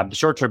 The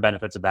short-term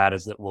benefits of that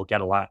is that we'll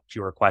get a lot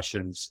fewer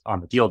questions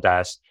on the deal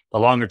desk. The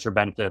longer-term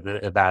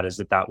benefit of that is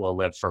that will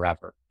live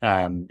forever.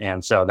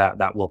 And so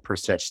that will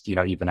persist,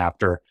 even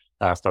after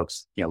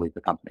folks, leave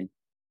the company.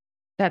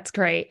 That's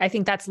great. I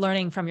think that's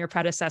learning from your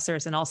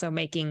predecessors and also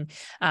making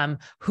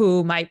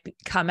who might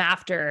come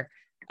after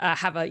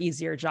have an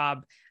easier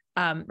job.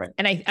 Right.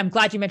 And I'm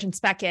glad you mentioned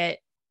Spec-It.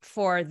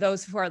 For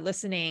those who are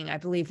listening, I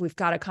believe we've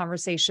got a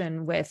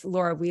conversation with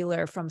Laura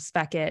Wheeler from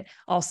Spec-It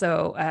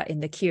also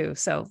in the queue.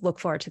 So look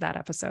forward to that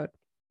episode.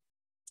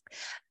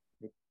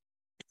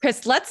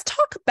 Chris, let's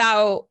talk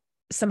about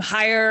some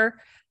higher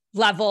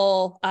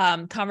level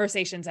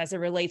conversations as it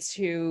relates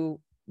to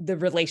the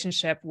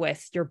relationship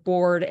with your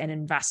board and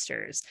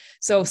investors.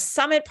 So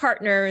Summit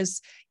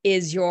Partners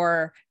is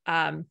wholly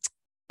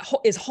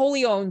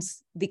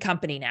owns the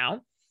company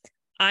now.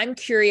 I'm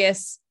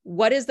curious,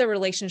 what is the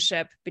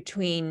relationship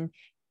between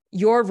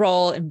your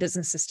role in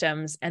business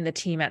systems and the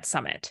team at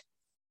Summit?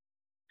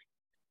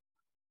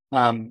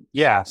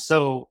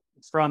 So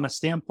from a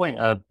standpoint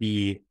of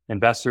the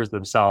investors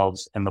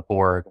themselves and the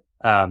board,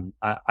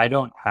 I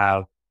don't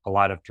have a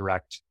lot of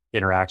direct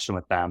interaction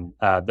with them.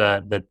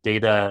 The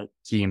data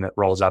team that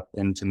rolls up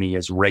into me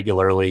is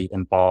regularly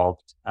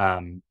involved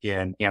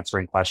in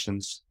answering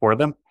questions for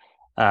them.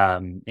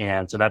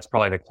 And so that's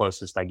probably the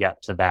closest I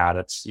get to that.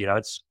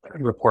 It's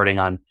reporting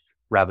on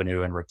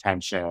revenue and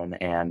retention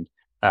and,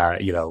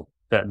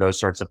 those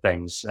sorts of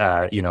things,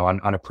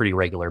 on a pretty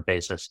regular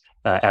basis,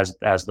 as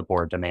the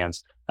board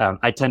demands.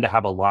 I tend to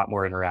have a lot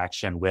more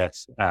interaction with,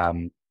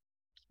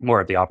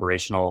 more of the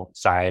operational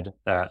side,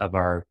 of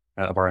our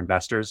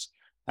investors.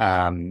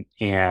 And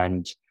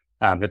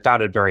it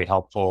found it very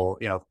helpful,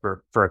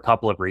 for a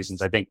couple of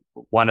reasons. I think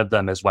one of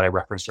them is what I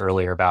referenced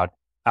earlier about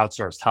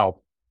outsourced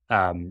help.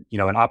 An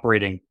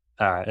operating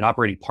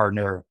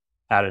partner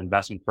at an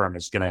investment firm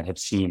is going to have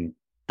seen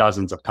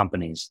dozens of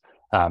companies.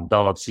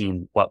 They'll have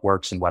seen what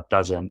works and what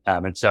doesn't.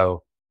 And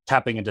so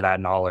tapping into that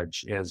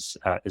knowledge is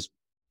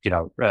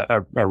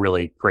a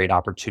really great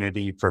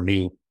opportunity for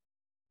me.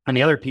 And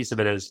the other piece of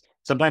it is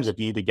sometimes if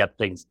you need to get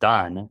things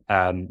done,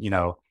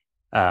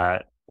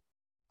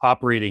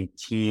 operating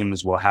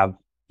teams will have,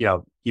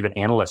 even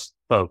analyst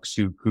folks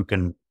who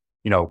can,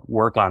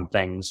 work on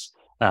things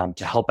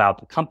to help out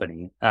the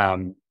company.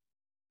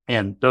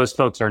 And those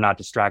folks are not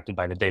distracted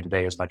by the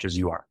day-to-day as much as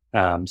you are.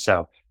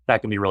 So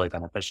that can be really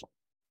beneficial.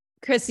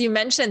 Chris, you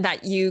mentioned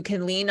that you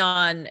can lean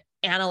on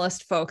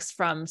analyst folks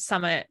from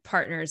Summit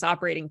Partners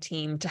operating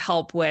team to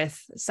help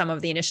with some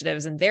of the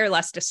initiatives, and they're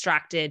less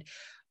distracted.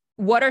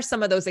 What are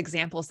some of those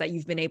examples that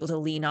you've been able to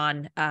lean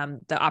on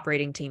the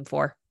operating team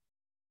for?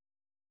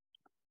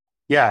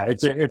 Yeah,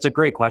 it's a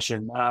great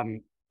question.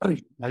 I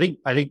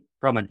think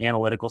from an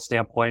analytical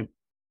standpoint,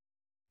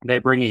 they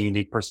bring a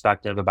unique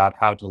perspective about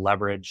how to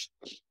leverage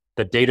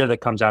the data that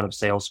comes out of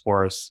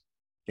Salesforce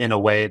in a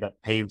way that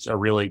paints a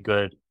really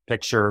good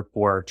picture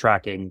for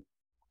tracking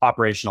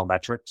operational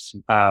metrics.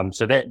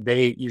 So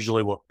they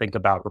usually will think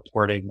about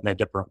reporting in a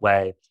different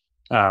way,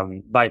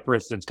 by, for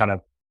instance, kind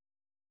of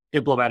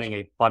implementing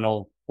a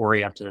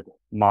funnel-oriented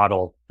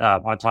model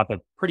on top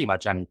of pretty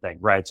much anything,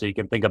 right? So you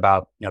can think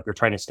about, if you're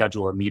trying to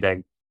schedule a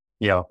meeting,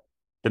 the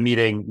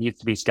meeting needs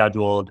to be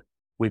scheduled.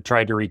 We've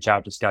tried to reach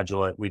out to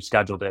schedule it. We've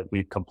scheduled it.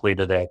 We've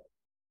completed it.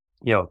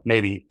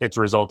 Maybe it's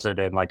resulted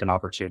in like an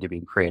opportunity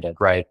being created,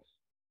 right?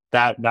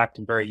 That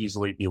can very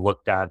easily be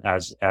looked at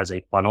as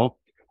a funnel.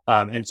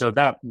 And so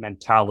that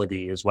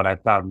mentality is what I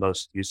found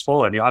most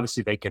useful. And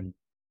obviously they can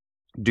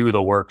do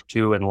the work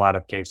too. In a lot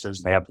of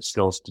cases, they have the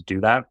skills to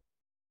do that.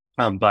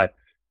 But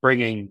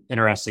bringing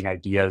interesting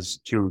ideas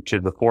to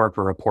the fore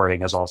for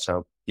reporting is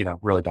also,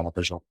 really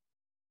beneficial.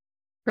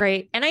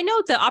 Great. And I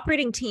know the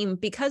operating team,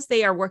 because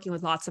they are working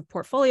with lots of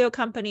portfolio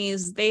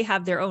companies, they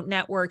have their own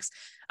networks.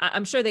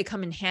 I'm sure they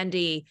come in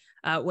handy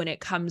when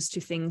it comes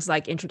to things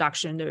like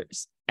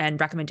introductions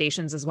and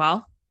recommendations as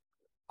well.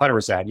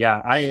 100%.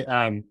 Yeah.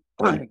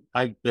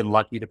 I've been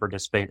lucky to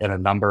participate in a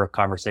number of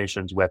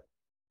conversations with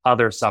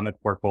other Summit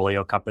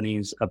portfolio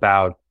companies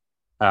about,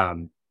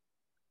 um,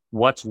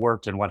 what's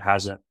worked and what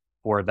hasn't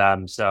for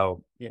them.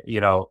 So,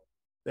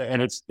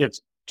 and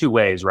it's two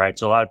ways, right?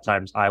 So a lot of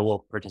times I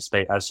will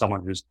participate as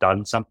someone who's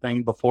done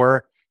something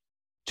before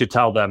to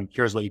tell them,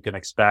 here's what you can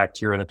expect,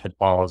 here are the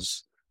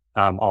pitfalls,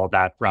 all of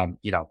that from,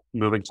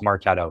 moving to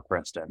Marketo, for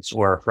instance,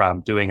 or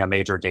from doing a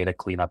major data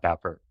cleanup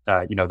effort,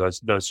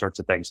 those sorts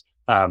of things.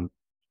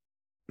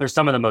 They're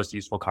some of the most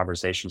useful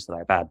conversations that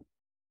I've had.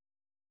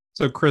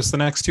 So, Chris, the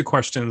next two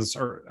questions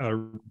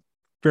are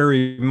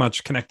very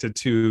much connected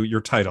to your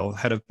title,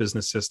 Head of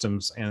Business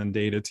Systems and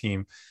Data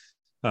Team.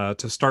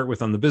 To start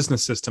with, on the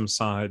business system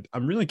side,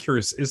 I'm really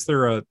curious, is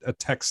there a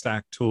tech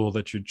stack tool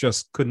that you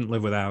just couldn't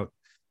live without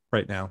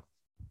right now?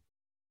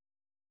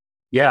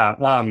 Yeah.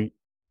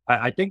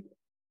 I think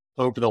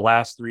over the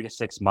last 3 to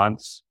 6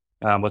 months,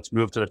 what's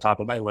moved to the top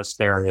of my list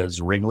there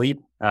is Ringlead.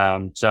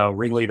 So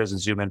Ringlead is a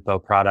Zoom Info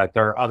product.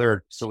 There are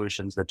other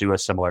solutions that do a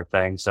similar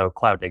thing. So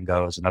Cloud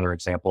Dingo is another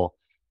example.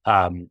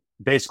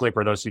 Basically,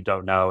 for those who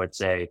don't know,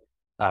 it's a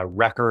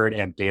record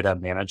and data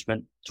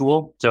management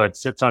tool. So it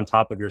sits on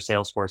top of your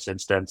Salesforce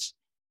instance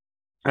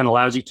and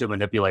allows you to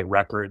manipulate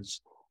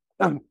records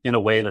in a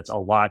way that's a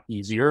lot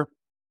easier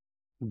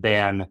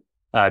than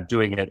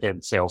doing it in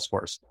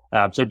Salesforce.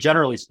 So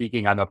generally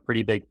speaking, I'm a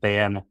pretty big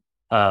fan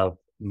of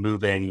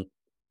moving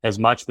as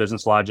much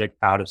business logic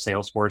out of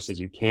Salesforce as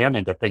you can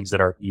into things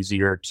that are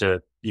easier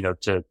to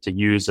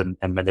use and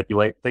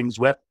manipulate things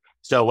with.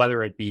 So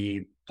whether it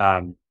be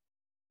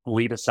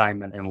lead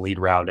assignment and lead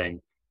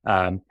routing,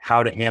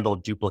 how to handle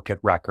duplicate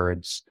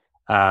records,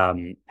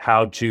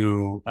 how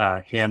to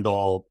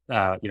handle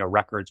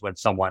records when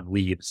someone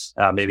leaves.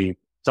 Maybe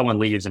someone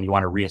leaves and you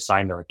want to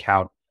reassign their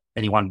account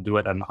and you want to do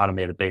it on an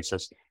automated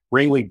basis.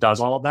 Ringlead does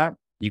all of that.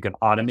 You can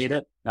automate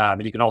it,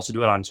 and you can also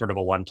do it on sort of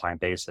a one-time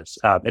basis.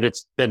 And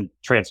it's been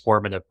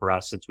transformative for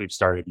us since we've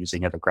started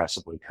using it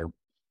aggressively here.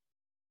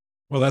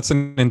 Well, that's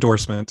an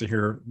endorsement to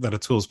hear that a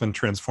tool's been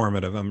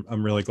transformative.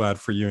 I'm really glad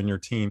for you and your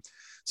team.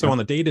 So on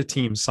the data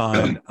team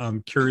side,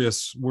 I'm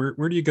curious, where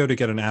do you go to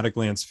get an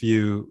at-a-glance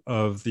view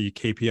of the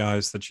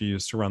KPIs that you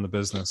use to run the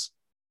business?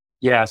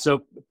 Yeah,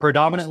 so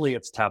predominantly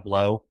it's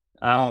Tableau.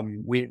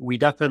 We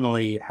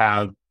definitely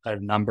have a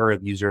number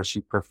of users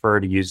who prefer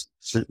to use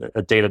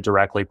data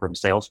directly from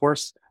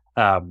Salesforce.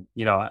 I'm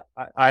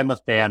a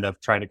fan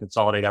of trying to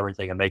consolidate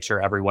everything and make sure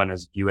everyone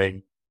is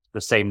viewing the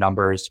same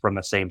numbers from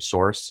the same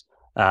source.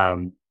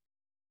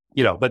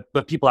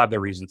 But people have their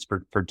reasons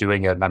for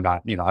doing it, and I'm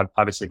not, I'm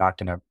obviously not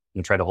going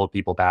to try to hold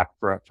people back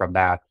from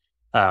that.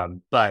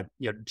 But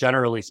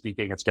generally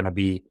speaking, it's going to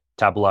be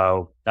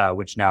Tableau,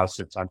 which now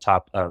sits on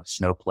top of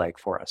Snowflake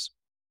for us.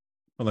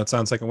 Well, that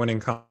sounds like a winning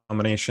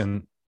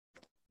combination.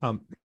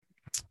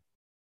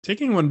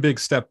 Taking one big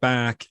step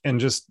back and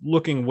just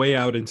looking way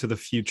out into the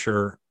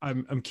future,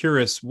 I'm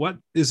curious, what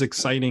is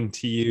exciting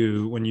to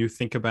you when you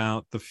think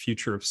about the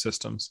future of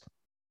systems?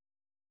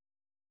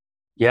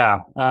 Yeah,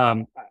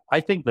 I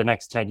think the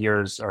next 10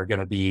 years are going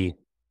to be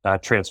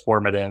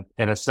transformative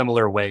in a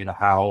similar way to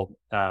how,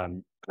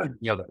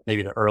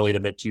 maybe the early to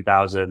mid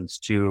 2000s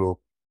to,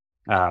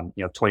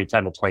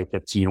 2010 to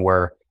 2015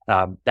 were.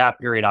 That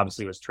period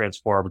obviously was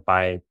transformed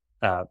by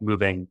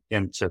moving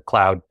into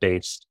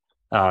cloud-based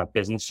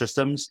business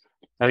systems.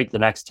 I think the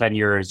next 10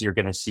 years, you're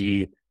going to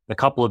see a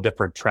couple of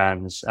different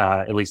trends,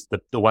 at least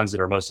the ones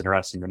that are most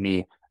interesting to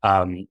me.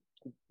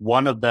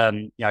 One of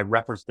them, I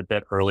referenced a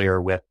bit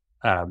earlier with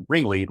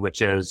Ringlead,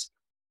 which is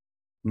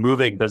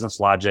moving business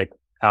logic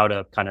out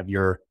of kind of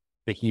your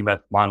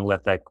behemoth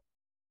monolithic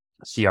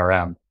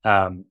CRM.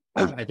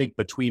 I think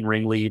between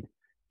Ringlead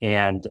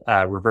and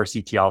reverse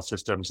ETL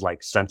systems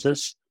like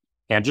Census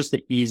and just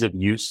the ease of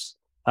use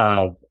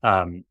of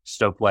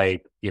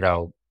Snowflake,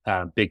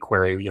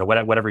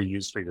 BigQuery, whatever you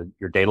use for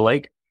your data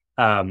lake,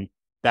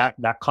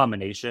 that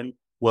combination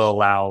will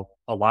allow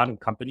a lot of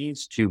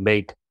companies to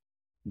make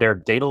their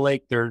data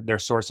lake their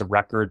source of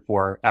record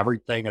for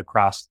everything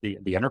across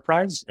the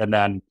enterprise, and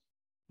then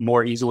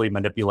more easily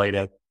manipulate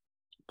it,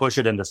 push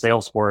it into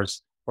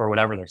Salesforce or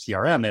whatever their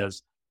CRM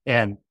is,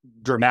 and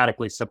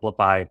dramatically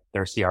simplify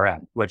their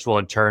CRM, which will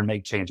in turn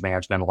make change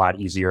management a lot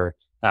easier,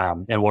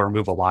 and will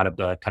remove a lot of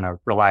the kind of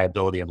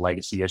reliability and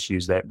legacy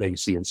issues that you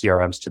see in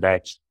CRMs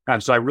today.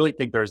 So I really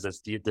think there's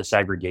this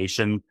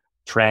disaggregation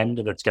trend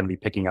that's going to be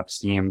picking up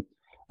steam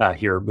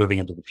here moving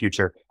into the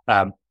future.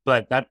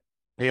 But that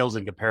pales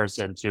in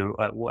comparison to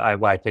what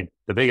I think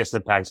the biggest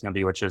impact is going to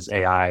be, which is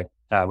AI,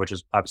 which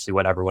is obviously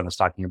what everyone is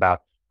talking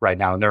about right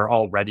now. And there are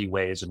already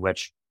ways in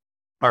which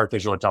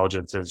artificial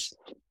intelligence is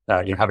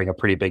having a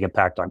pretty big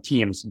impact on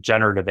teams,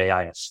 generative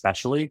AI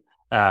especially,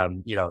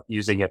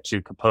 using it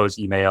to compose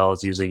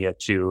emails, using it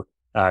to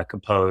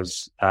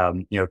compose,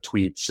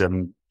 tweets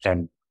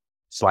and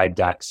slide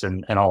decks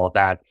and all of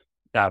that.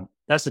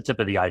 That's the tip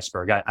of the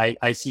iceberg.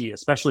 I see,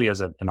 especially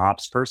as an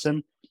ops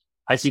person,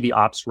 I see the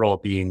ops role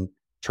being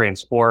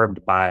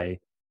transformed by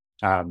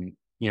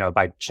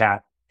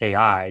chat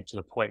AI to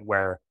the point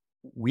where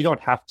we don't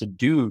have to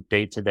do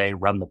day-to-day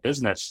run the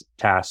business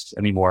tasks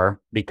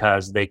anymore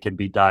because they can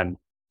be done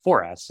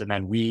for us. And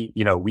then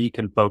we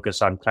can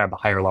focus on kind of the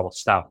higher level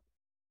stuff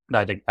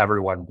that I think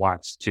everyone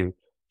wants to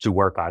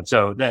work on.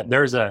 So that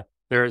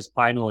there's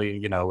finally,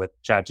 with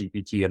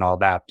ChatGPT and all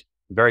that,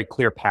 a very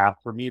clear path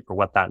for me for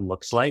what that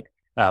looks like.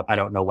 I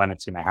don't know when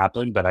it's going to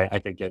happen, but I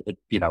think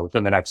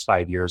within the next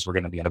 5 years, we're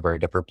going to be in a very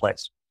different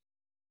place.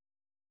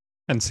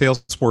 And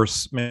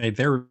Salesforce made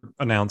their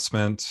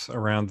announcement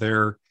around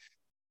their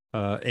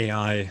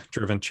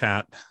AI-driven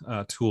chat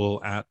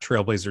tool at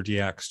Trailblazer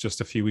DX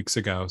just a few weeks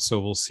ago. So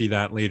we'll see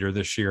that later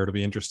this year. It'll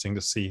be interesting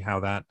to see how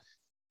that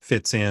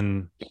fits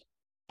in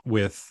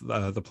with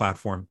the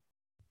platform.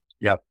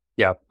 Yep,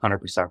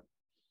 100%.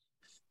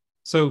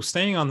 So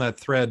staying on that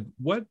thread,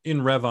 what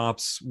in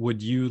RevOps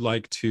would you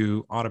like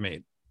to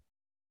automate?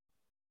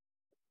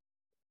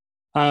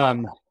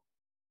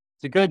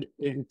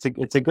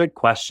 It's a good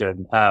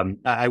question.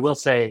 I will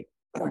say,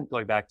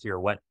 going back to your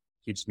what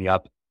keeps me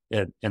up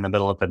in the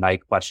middle of the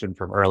night question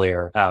from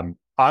earlier,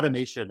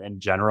 automation in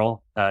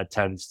general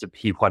tends to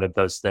be one of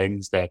those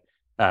things that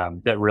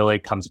really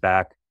comes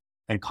back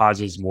and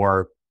causes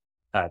more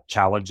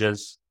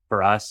challenges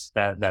for us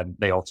than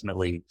they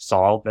ultimately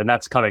solve. And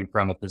that's coming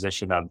from a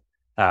position of,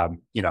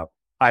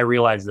 I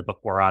realized that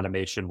before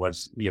automation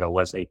was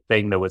a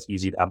thing that was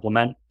easy to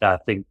implement, I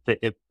think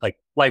that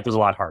life was a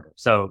lot harder.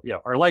 So,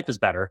 our life is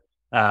better.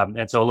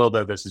 And so a little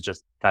bit of this is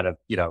just kind of,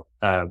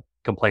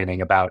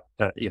 complaining about,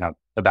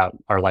 about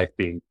our life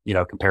being,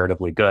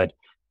 comparatively good.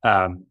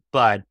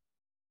 But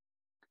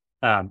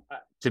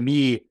to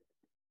me,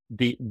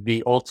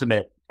 the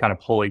ultimate kind of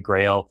holy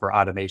grail for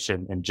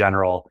automation in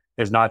general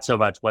is not so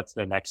much what's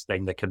the next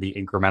thing that can be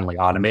incrementally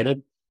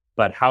automated,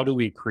 but how do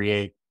we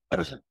create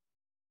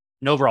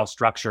an overall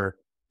structure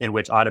in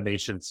which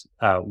automations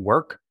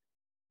work,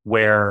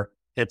 where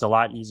it's a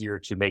lot easier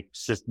to make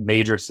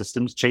major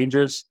systems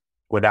changes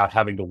without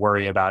having to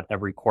worry about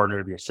every corner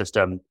of your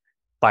system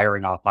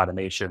firing off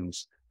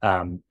automations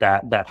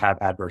that have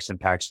adverse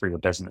impacts for your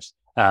business.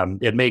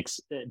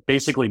 It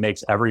basically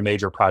makes every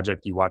major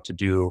project you want to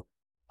do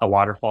a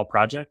waterfall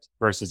project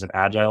versus an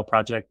agile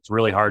project. It's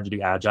really hard to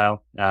do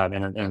agile in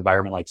an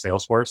environment like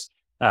Salesforce.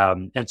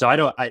 And so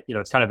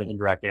it's kind of an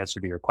indirect answer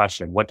to your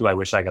question. What do I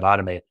wish I could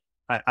automate?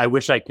 I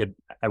wish I could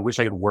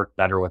work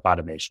better with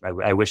automation.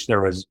 I wish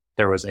there was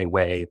a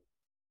way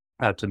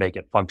to make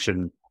it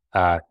function,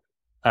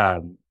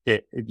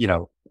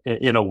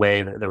 in a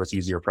way that was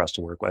easier for us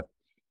to work with.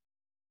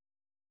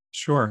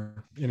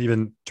 Sure. And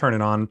even turn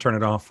it on, turn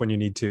it off when you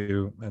need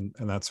to, and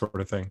that sort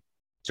of thing.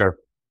 Sure.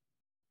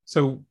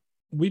 So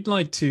we'd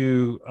like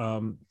to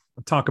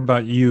talk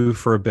about you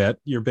for a bit.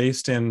 You're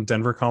based in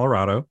Denver,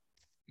 Colorado.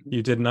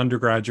 You did an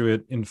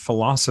undergraduate in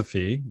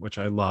philosophy, which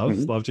I love.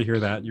 Mm-hmm. Love to hear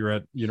that. You're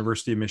at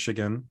University of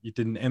Michigan. You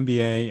did an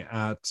MBA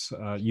at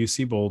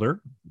UC Boulder.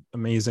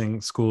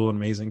 Amazing school,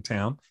 amazing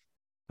town.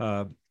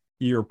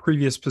 Your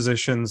previous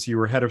positions, you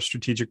were head of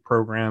strategic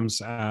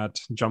programs at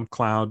Jump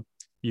Cloud.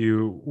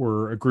 You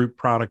were a group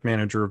product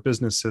manager of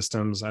business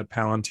systems at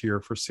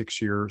Palantir for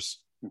 6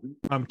 years.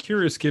 Mm-hmm. I'm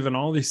curious, given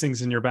all these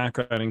things in your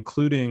background,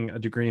 including a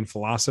degree in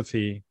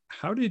philosophy,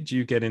 how did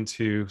you get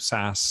into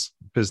SaaS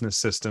business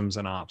systems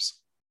and ops?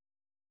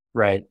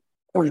 Right.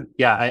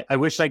 Yeah, I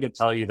wish I could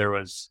tell you there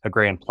was a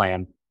grand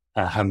plan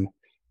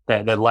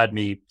that led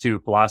me to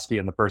philosophy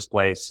in the first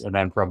place, and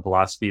then from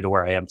philosophy to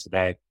where I am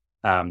today.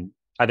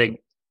 I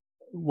think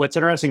what's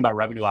interesting about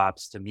revenue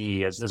ops to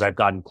me is as I've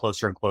gotten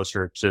closer and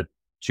closer to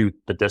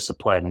the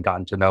discipline and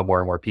gotten to know more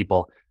and more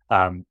people,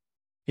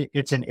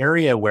 it's an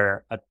area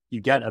where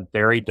you get a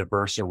very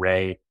diverse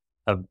array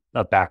of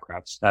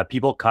backgrounds.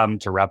 People come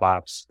to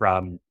RevOps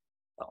from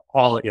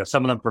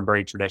some of them from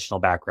very traditional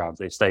backgrounds.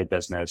 They studied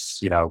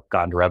business,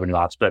 got into revenue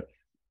ops, but,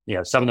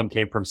 some of them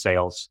came from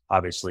sales,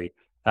 obviously.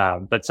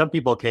 But some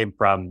people came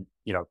from,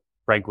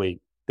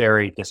 frankly,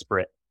 very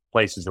disparate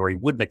places where you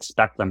wouldn't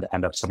expect them to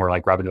end up somewhere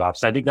like revenue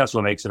ops. I think that's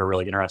what makes it a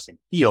really interesting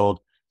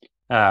field,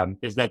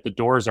 is that the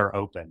doors are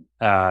open.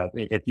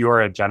 If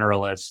you're a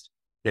generalist,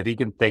 if you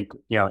can think,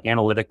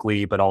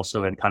 analytically, but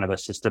also in kind of a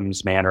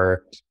systems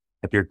manner,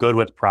 if you're good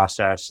with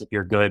process, if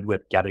you're good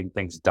with getting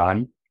things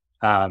done,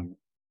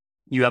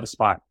 you have a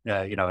spot,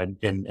 in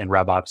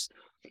RevOps.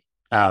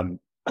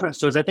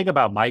 So as I think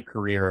about my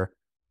career,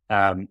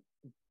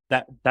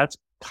 that's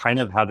kind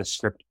of how the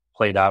script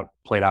played out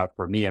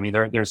for me. I mean,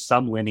 there's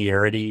some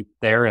linearity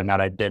there in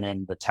that I've been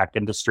in the tech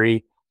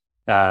industry,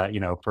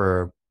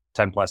 for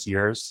 10 plus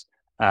years.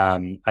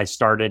 I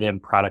started in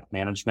product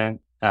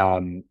management,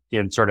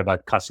 in sort of a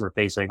customer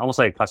facing, almost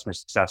like a customer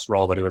success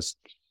role, but it was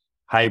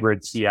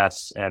hybrid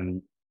CS.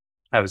 And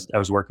I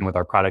was working with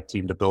our product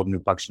team to build new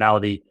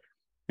functionality,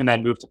 and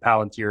then moved to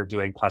Palantir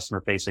doing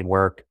customer facing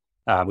work,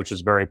 which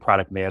was very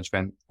product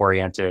management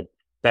oriented.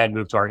 Then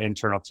moved to our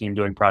internal team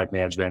doing product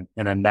management.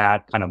 And then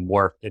that kind of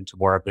morphed into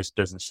more of this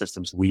business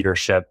systems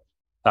leadership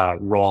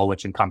role,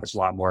 which encompassed a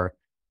lot more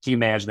team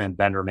management,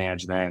 vendor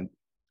management,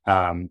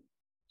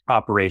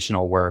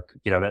 operational work,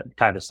 that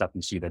kind of stuff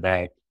you see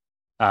today.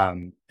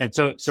 And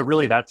so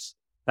really that's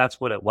that's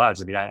what it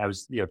was. I mean, I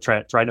was,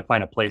 trying to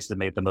find a place that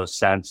made the most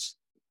sense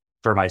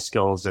for my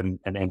skills and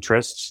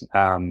interests.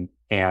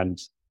 And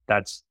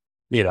that's,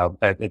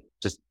 it's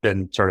just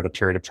been sort of a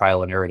period of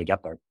trial and error to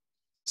get there.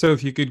 So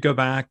if you could go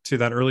back to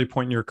that early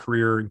point in your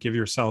career and give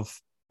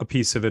yourself a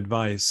piece of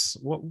advice,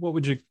 what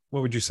would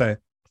you say?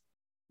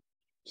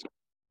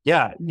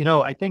 Yeah,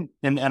 I think,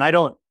 and I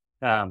don't,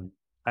 I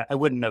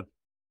wouldn't have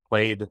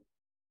played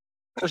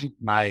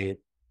my,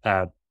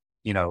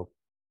 you know,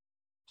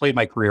 played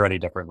my career any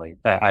differently.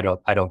 I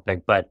don't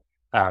think, but,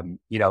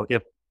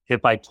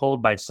 if I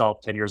told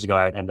myself 10 years ago,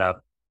 I'd end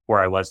up where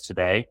I was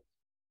today,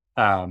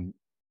 um,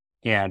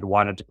 and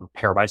wanted to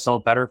prepare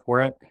myself better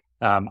for it,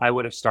 I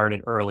would have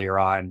started earlier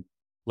on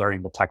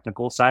learning the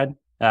technical side.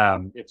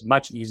 It's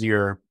much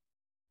easier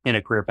in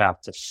a career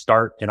path to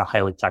start in a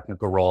highly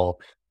technical role,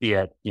 be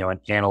it, an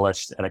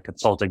analyst at a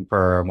consulting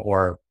firm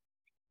or,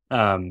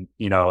 an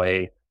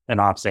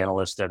ops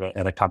analyst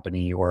at a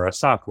company or a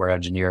software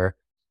engineer,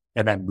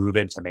 and then move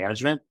into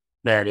management.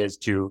 That is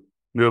to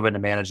move into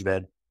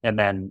management and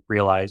then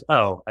realize,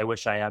 oh, I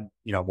wish I had,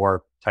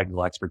 more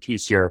technical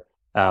expertise here.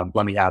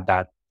 Let me add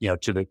that,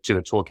 to the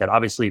toolkit.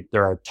 Obviously,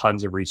 there are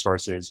tons of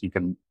resources. You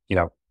can,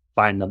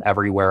 find them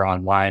everywhere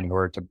online in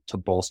order to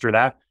bolster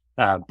that.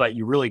 But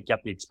you really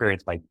get the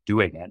experience by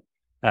doing it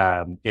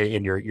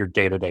in your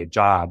day-to-day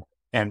job.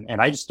 And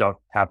I just don't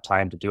have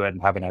time to do it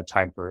and haven't had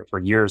time for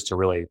years to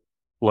really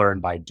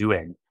learn by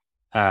doing.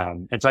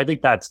 And so I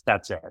think that's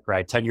it,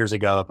 right? 10 years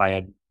ago, if I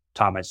had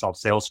taught myself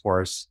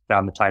Salesforce,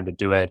 found the time to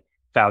do it,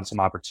 found some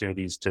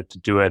opportunities to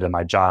do it in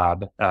my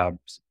job,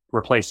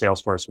 replace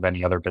Salesforce with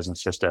any other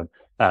business system,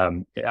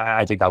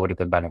 I think that would have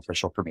been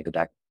beneficial for me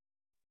today.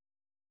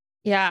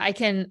 Yeah, I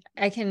can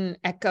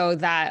echo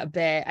that a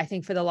bit. I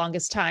think for the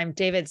longest time,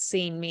 David's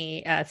seen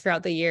me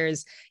throughout the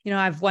years.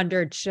 I've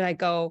wondered, should I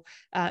go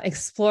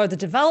explore the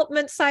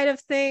development side of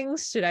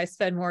things? Should I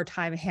spend more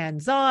time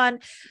hands-on?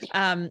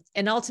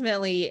 And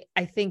ultimately,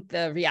 I think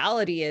the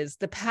reality is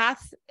the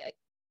path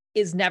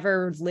is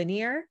never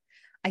linear.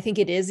 I think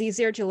it is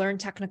easier to learn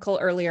technical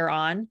earlier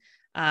on.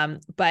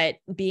 But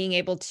being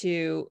able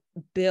to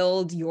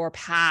build your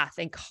path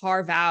and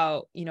carve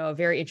out, a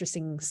very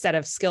interesting set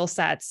of skill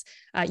sets,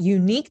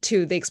 unique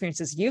to the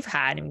experiences you've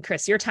had. I mean,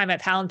 Chris, your time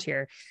at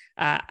Palantir,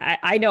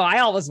 I know I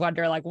always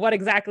wonder, like, what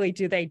exactly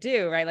do they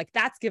do, right? Like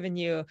that's given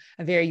you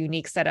a very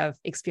unique set of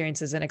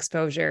experiences and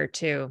exposure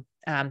to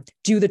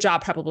do the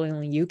job probably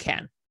only you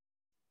can.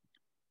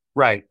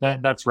 Right.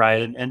 That's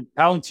right. And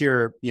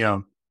Palantir,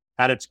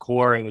 at its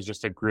core, it was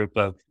just a group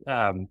of,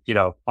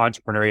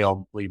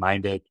 entrepreneurially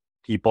minded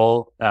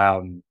people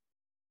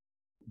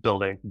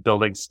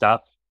building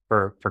stuff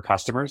for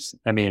customers.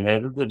 I mean,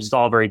 it's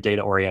all very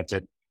data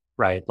oriented,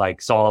 right?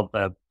 Like solve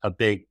a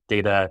big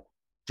data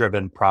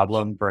driven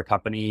problem for a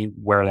company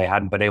where they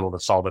hadn't been able to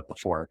solve it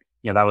before.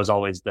 That was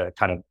always the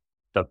kind of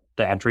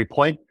the entry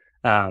point.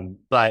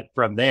 But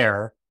from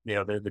there,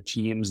 the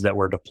teams that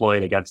were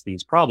deployed against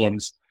these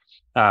problems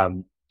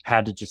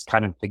had to just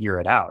kind of figure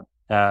it out.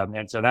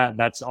 And so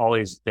that's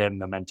always been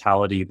the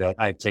mentality that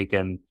I've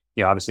taken,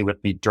 obviously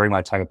with me during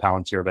my time at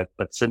Palantir,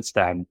 but since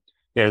then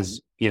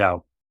is,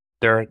 there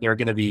are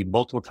going to be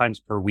multiple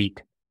times per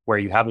week where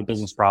you have a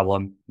business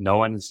problem. No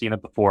one has seen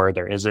it before.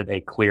 There isn't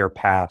a clear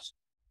path,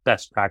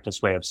 best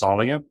practice way of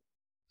solving it.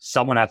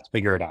 Someone has to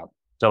figure it out.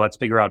 So let's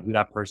figure out who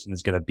that person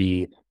is going to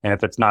be. And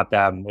if it's not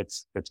them,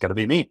 it's going to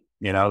be me,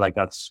 like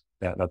that's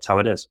how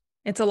it is.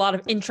 It's a lot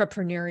of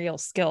intrapreneurial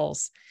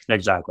skills.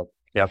 Exactly.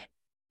 Yep.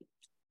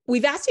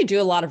 We've asked you to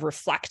do a lot of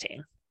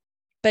reflecting,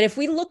 but if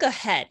we look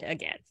ahead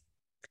again,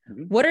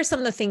 what are some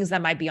of the things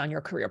that might be on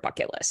your career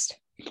bucket list?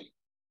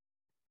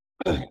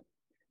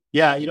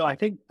 Yeah, I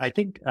think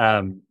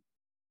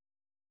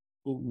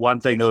one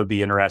thing that would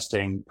be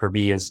interesting for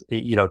me is,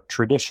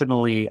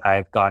 traditionally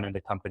I've gone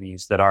into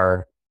companies that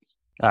are,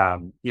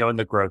 in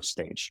the growth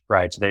stage,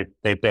 right? So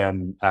they've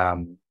been,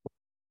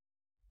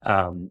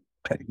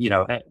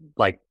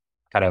 like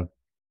kind of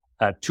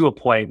to a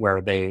point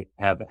where they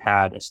have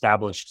had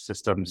established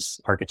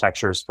systems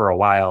architectures for a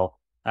while.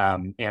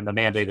 And the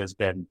mandate has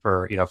been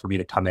for me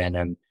to come in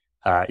and,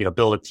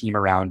 build a team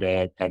around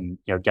it and,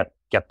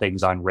 get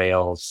things on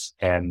rails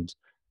and,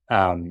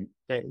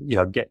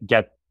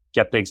 get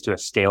things to a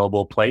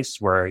scalable place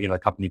where, the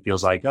company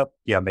feels like, oh,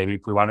 yeah, maybe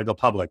if we want to go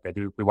public,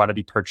 maybe if we want to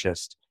be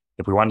purchased,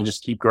 if we want to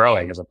just keep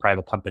growing as a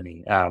private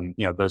company,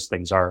 those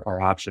things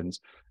are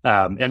options.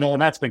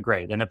 And that's been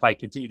great. And if I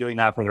continue doing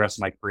that for the rest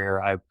of my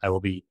career, I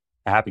will be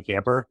a happy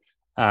camper.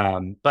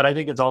 But I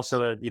think it's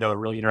also a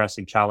really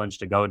interesting challenge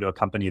to go into a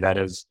company that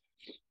is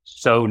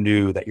so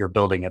new that you're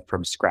building it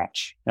from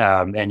scratch.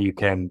 And you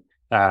can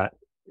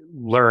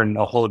learn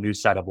a whole new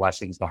set of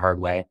lessons the hard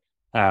way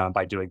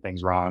by doing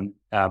things wrong.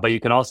 But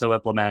you can also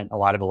implement a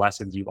lot of the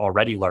lessons you've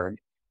already learned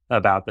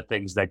about the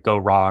things that go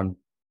wrong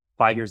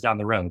 5 years down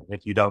the road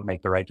if you don't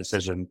make the right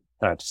decision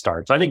to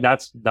start. So I think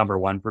that's number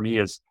one for me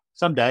is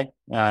someday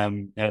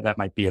that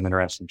might be an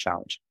interesting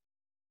challenge.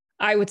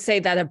 I would say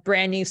that a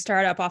brand new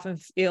startup often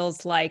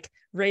feels like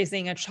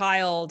raising a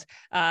child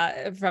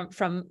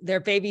from their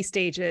baby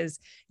stages.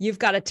 You've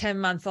got a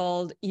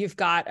 10-month-old, you've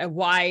got a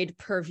wide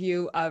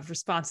purview of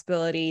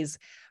responsibilities.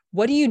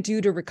 What do you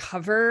do to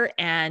recover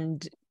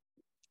and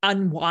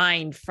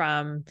unwind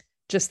from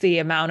just the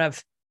amount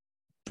of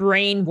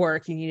brain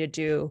work you need to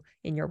do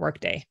in your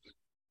workday?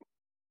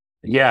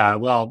 Yeah,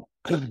 well,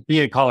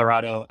 being in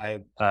Colorado,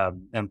 I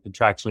am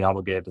contractually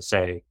obligated to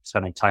say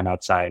spending time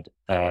outside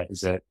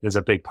is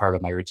a big part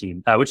of my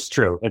routine, which is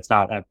true. It's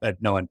not.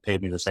 No one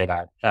paid me to say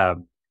that,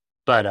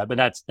 but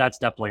that's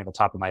definitely on the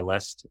top of my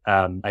list.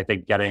 I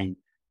think getting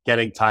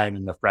time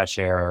in the fresh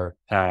air,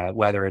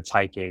 whether it's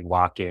hiking,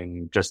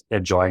 walking, just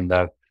enjoying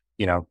the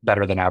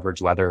better than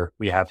average weather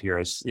we have here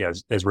is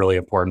really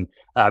important.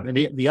 And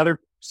the other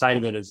side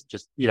of it is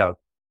just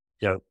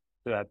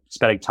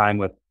spending time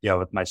with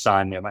with my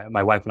son.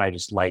 My wife and I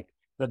just like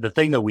the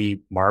thing that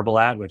we marvel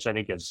at, which I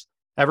think is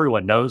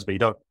everyone knows, but you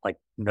don't like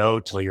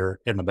know till you're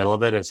in the middle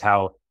of it, is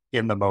how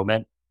in the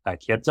moment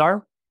kids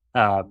are.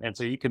 And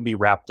so you can be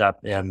wrapped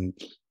up in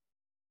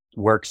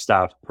work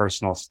stuff,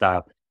 personal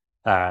stuff.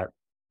 The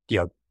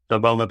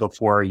moment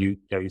before you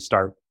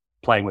start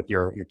playing with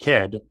your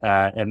kid,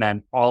 and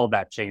then all of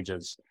that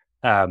changes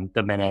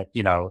the minute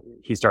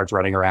he starts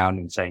running around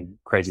and saying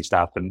crazy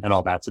stuff and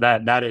all that. So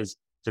that is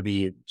to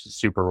be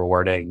super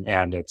rewarding,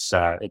 and it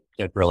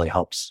really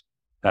helps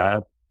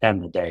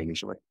end the day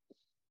usually.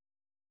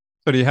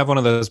 So do you have one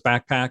of those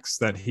backpacks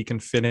that he can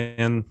fit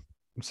in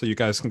so you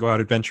guys can go out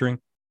adventuring?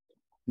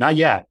 Not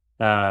yet.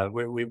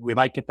 We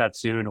might get that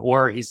soon,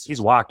 or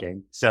he's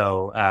walking,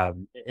 so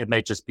it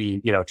might just be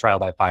trial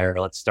by fire.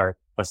 Let's start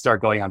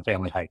going on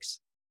family hikes.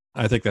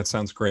 I think that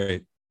sounds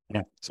great.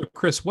 Yeah. So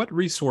Chris, what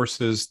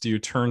resources do you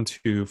turn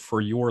to for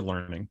your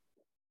learning?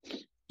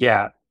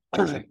 Yeah.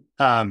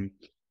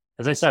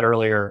 As I said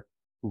earlier,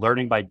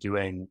 learning by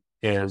doing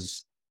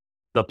is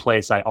the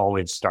place I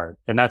always start.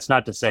 And that's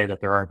not to say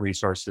that there aren't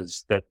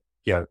resources that,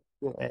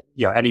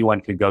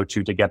 anyone could go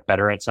to get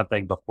better at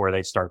something before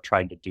they start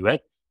trying to do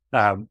it.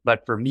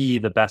 But for me,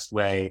 the best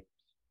way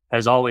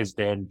has always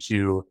been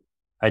to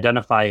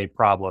identify a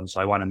problem.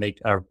 So I want to make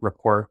a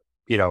report,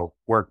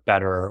 work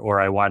better, or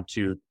I want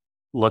to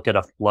look at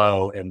a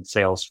flow in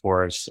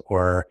Salesforce,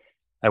 or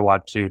I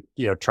want to,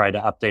 try to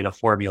update a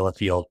formula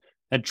field.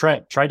 And try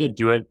to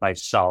do it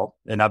myself,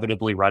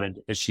 inevitably run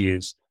into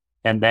issues,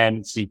 and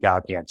then seek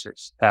out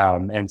answers.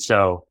 And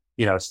so,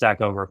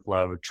 Stack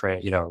Overflow,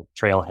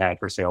 Trailhead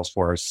for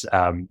Salesforce,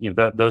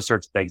 those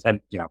sorts of things.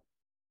 And,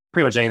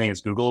 pretty much anything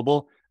is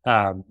Googleable.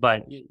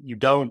 But you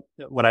don't,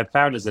 what I've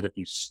found is that if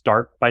you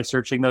start by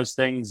searching those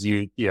things,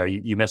 you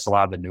miss a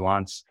lot of the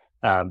nuance.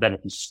 Then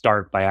if you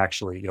start by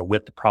actually,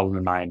 with the problem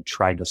in mind,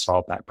 trying to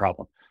solve that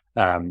problem.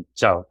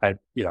 So I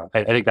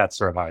think that's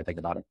sort of how I think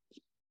about it.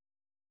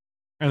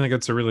 I think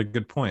that's a really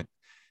good point.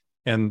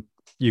 And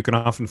you can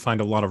often find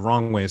a lot of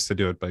wrong ways to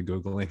do it by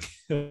Googling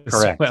as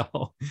Correct.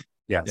 well.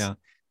 Yes. Yeah.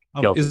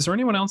 Is there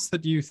anyone else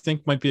that you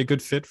think might be a good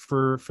fit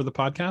for the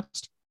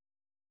podcast?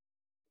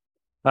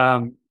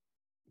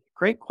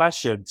 Great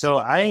question. So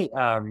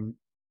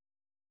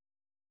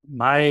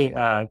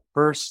my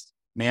first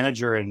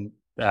manager in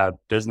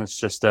business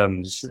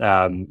systems,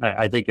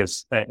 I think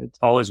it's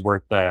always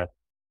worth a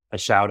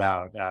shout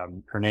out.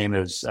 Her name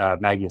is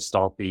Maggie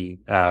Astolfi.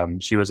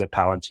 She was at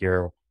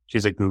Palantir.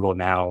 She's at Google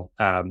now.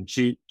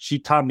 She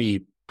taught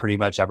me pretty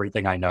much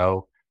everything I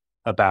know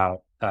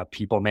about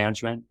people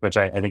management, which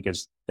I think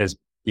is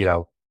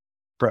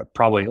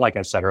probably, like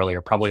I said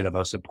earlier, probably the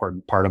most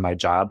important part of my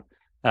job.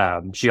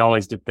 She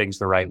always did things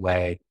the right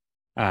way.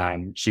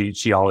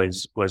 She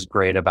always was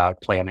great about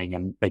planning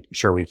and making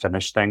sure we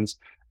finished things.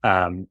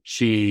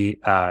 She's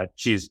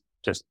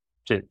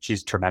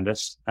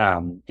tremendous.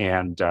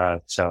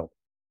 So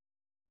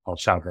I'll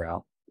shout her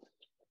out.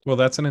 Well,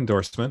 that's an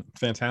endorsement.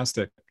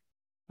 Fantastic.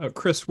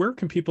 Chris, where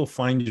can people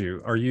find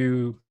you? Are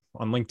you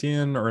on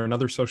LinkedIn or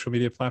another social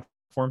media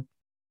platform?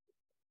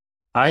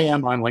 I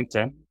am on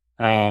LinkedIn.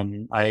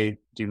 I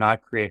do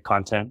not create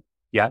content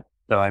yet,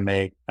 though I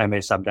may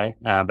someday.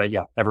 But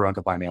yeah, everyone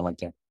can find me on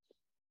LinkedIn.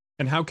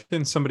 And how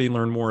can somebody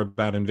learn more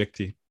about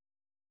Invicti?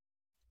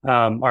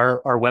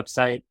 Our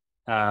website,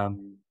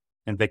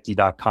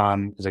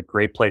 Invicti.com, is a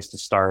great place to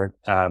start.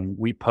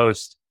 We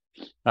post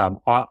on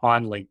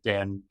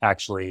LinkedIn,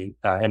 actually,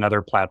 and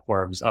other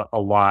platforms, a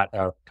lot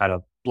of kind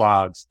of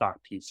blogs,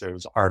 thought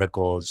pieces,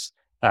 articles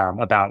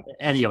about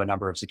any of a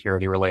number of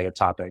security related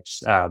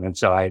topics. And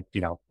so I,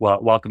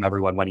 welcome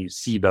everyone when you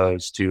see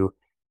those to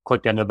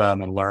click into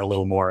them and learn a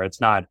little more.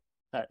 It's not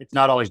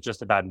always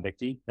just about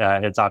Invicti.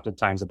 It's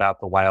oftentimes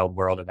about the wild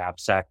world of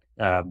AppSec,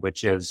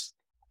 which is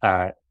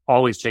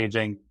always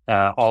changing,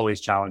 always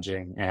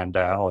challenging, and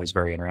always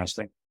very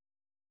interesting.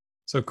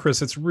 So,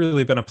 Chris, it's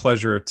really been a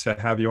pleasure to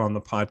have you on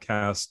the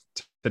podcast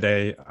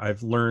today.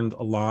 I've learned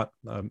a lot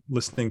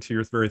listening to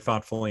your very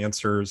thoughtful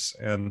answers,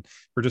 and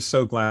we're just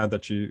so glad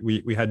that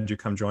we had you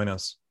come join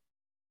us.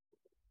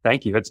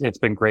 Thank you. It's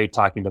been great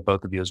talking to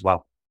both of you as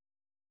well.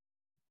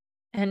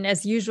 And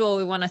as usual,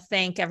 we want to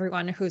thank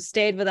everyone who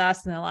stayed with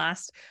us in the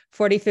last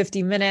 40,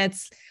 50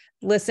 minutes,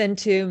 listened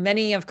to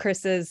many of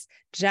Chris's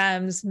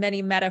gems,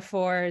 many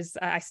metaphors.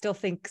 I still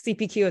think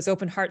CPQ as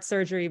open heart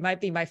surgery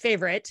might be my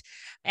favorite.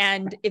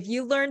 And if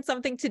you learned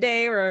something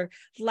today or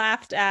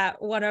laughed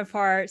at one of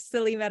our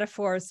silly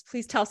metaphors,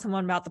 please tell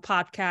someone about the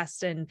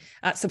podcast and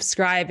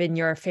subscribe in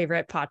your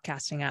favorite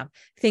podcasting app.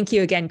 Thank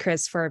you again,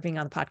 Chris, for being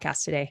on the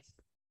podcast today.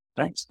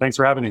 Thanks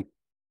for having me.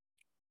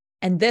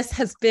 And this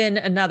has been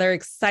another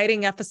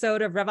exciting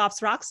episode of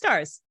RevOps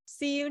Rockstars.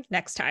 See you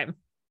next time.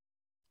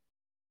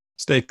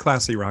 Stay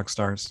classy,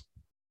 Rockstars.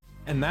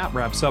 And that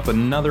wraps up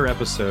another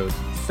episode.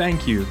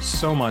 Thank you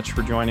so much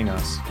for joining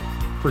us.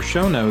 For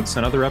show notes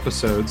and other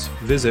episodes,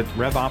 visit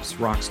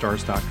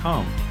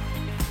RevOpsRockstars.com.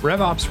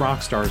 RevOps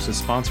Rockstars is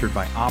sponsored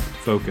by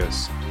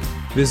OpFocus.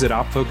 Visit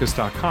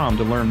OpFocus.com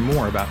to learn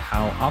more about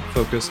how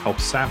OpFocus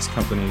helps SaaS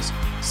companies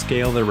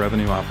scale their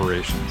revenue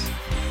operations.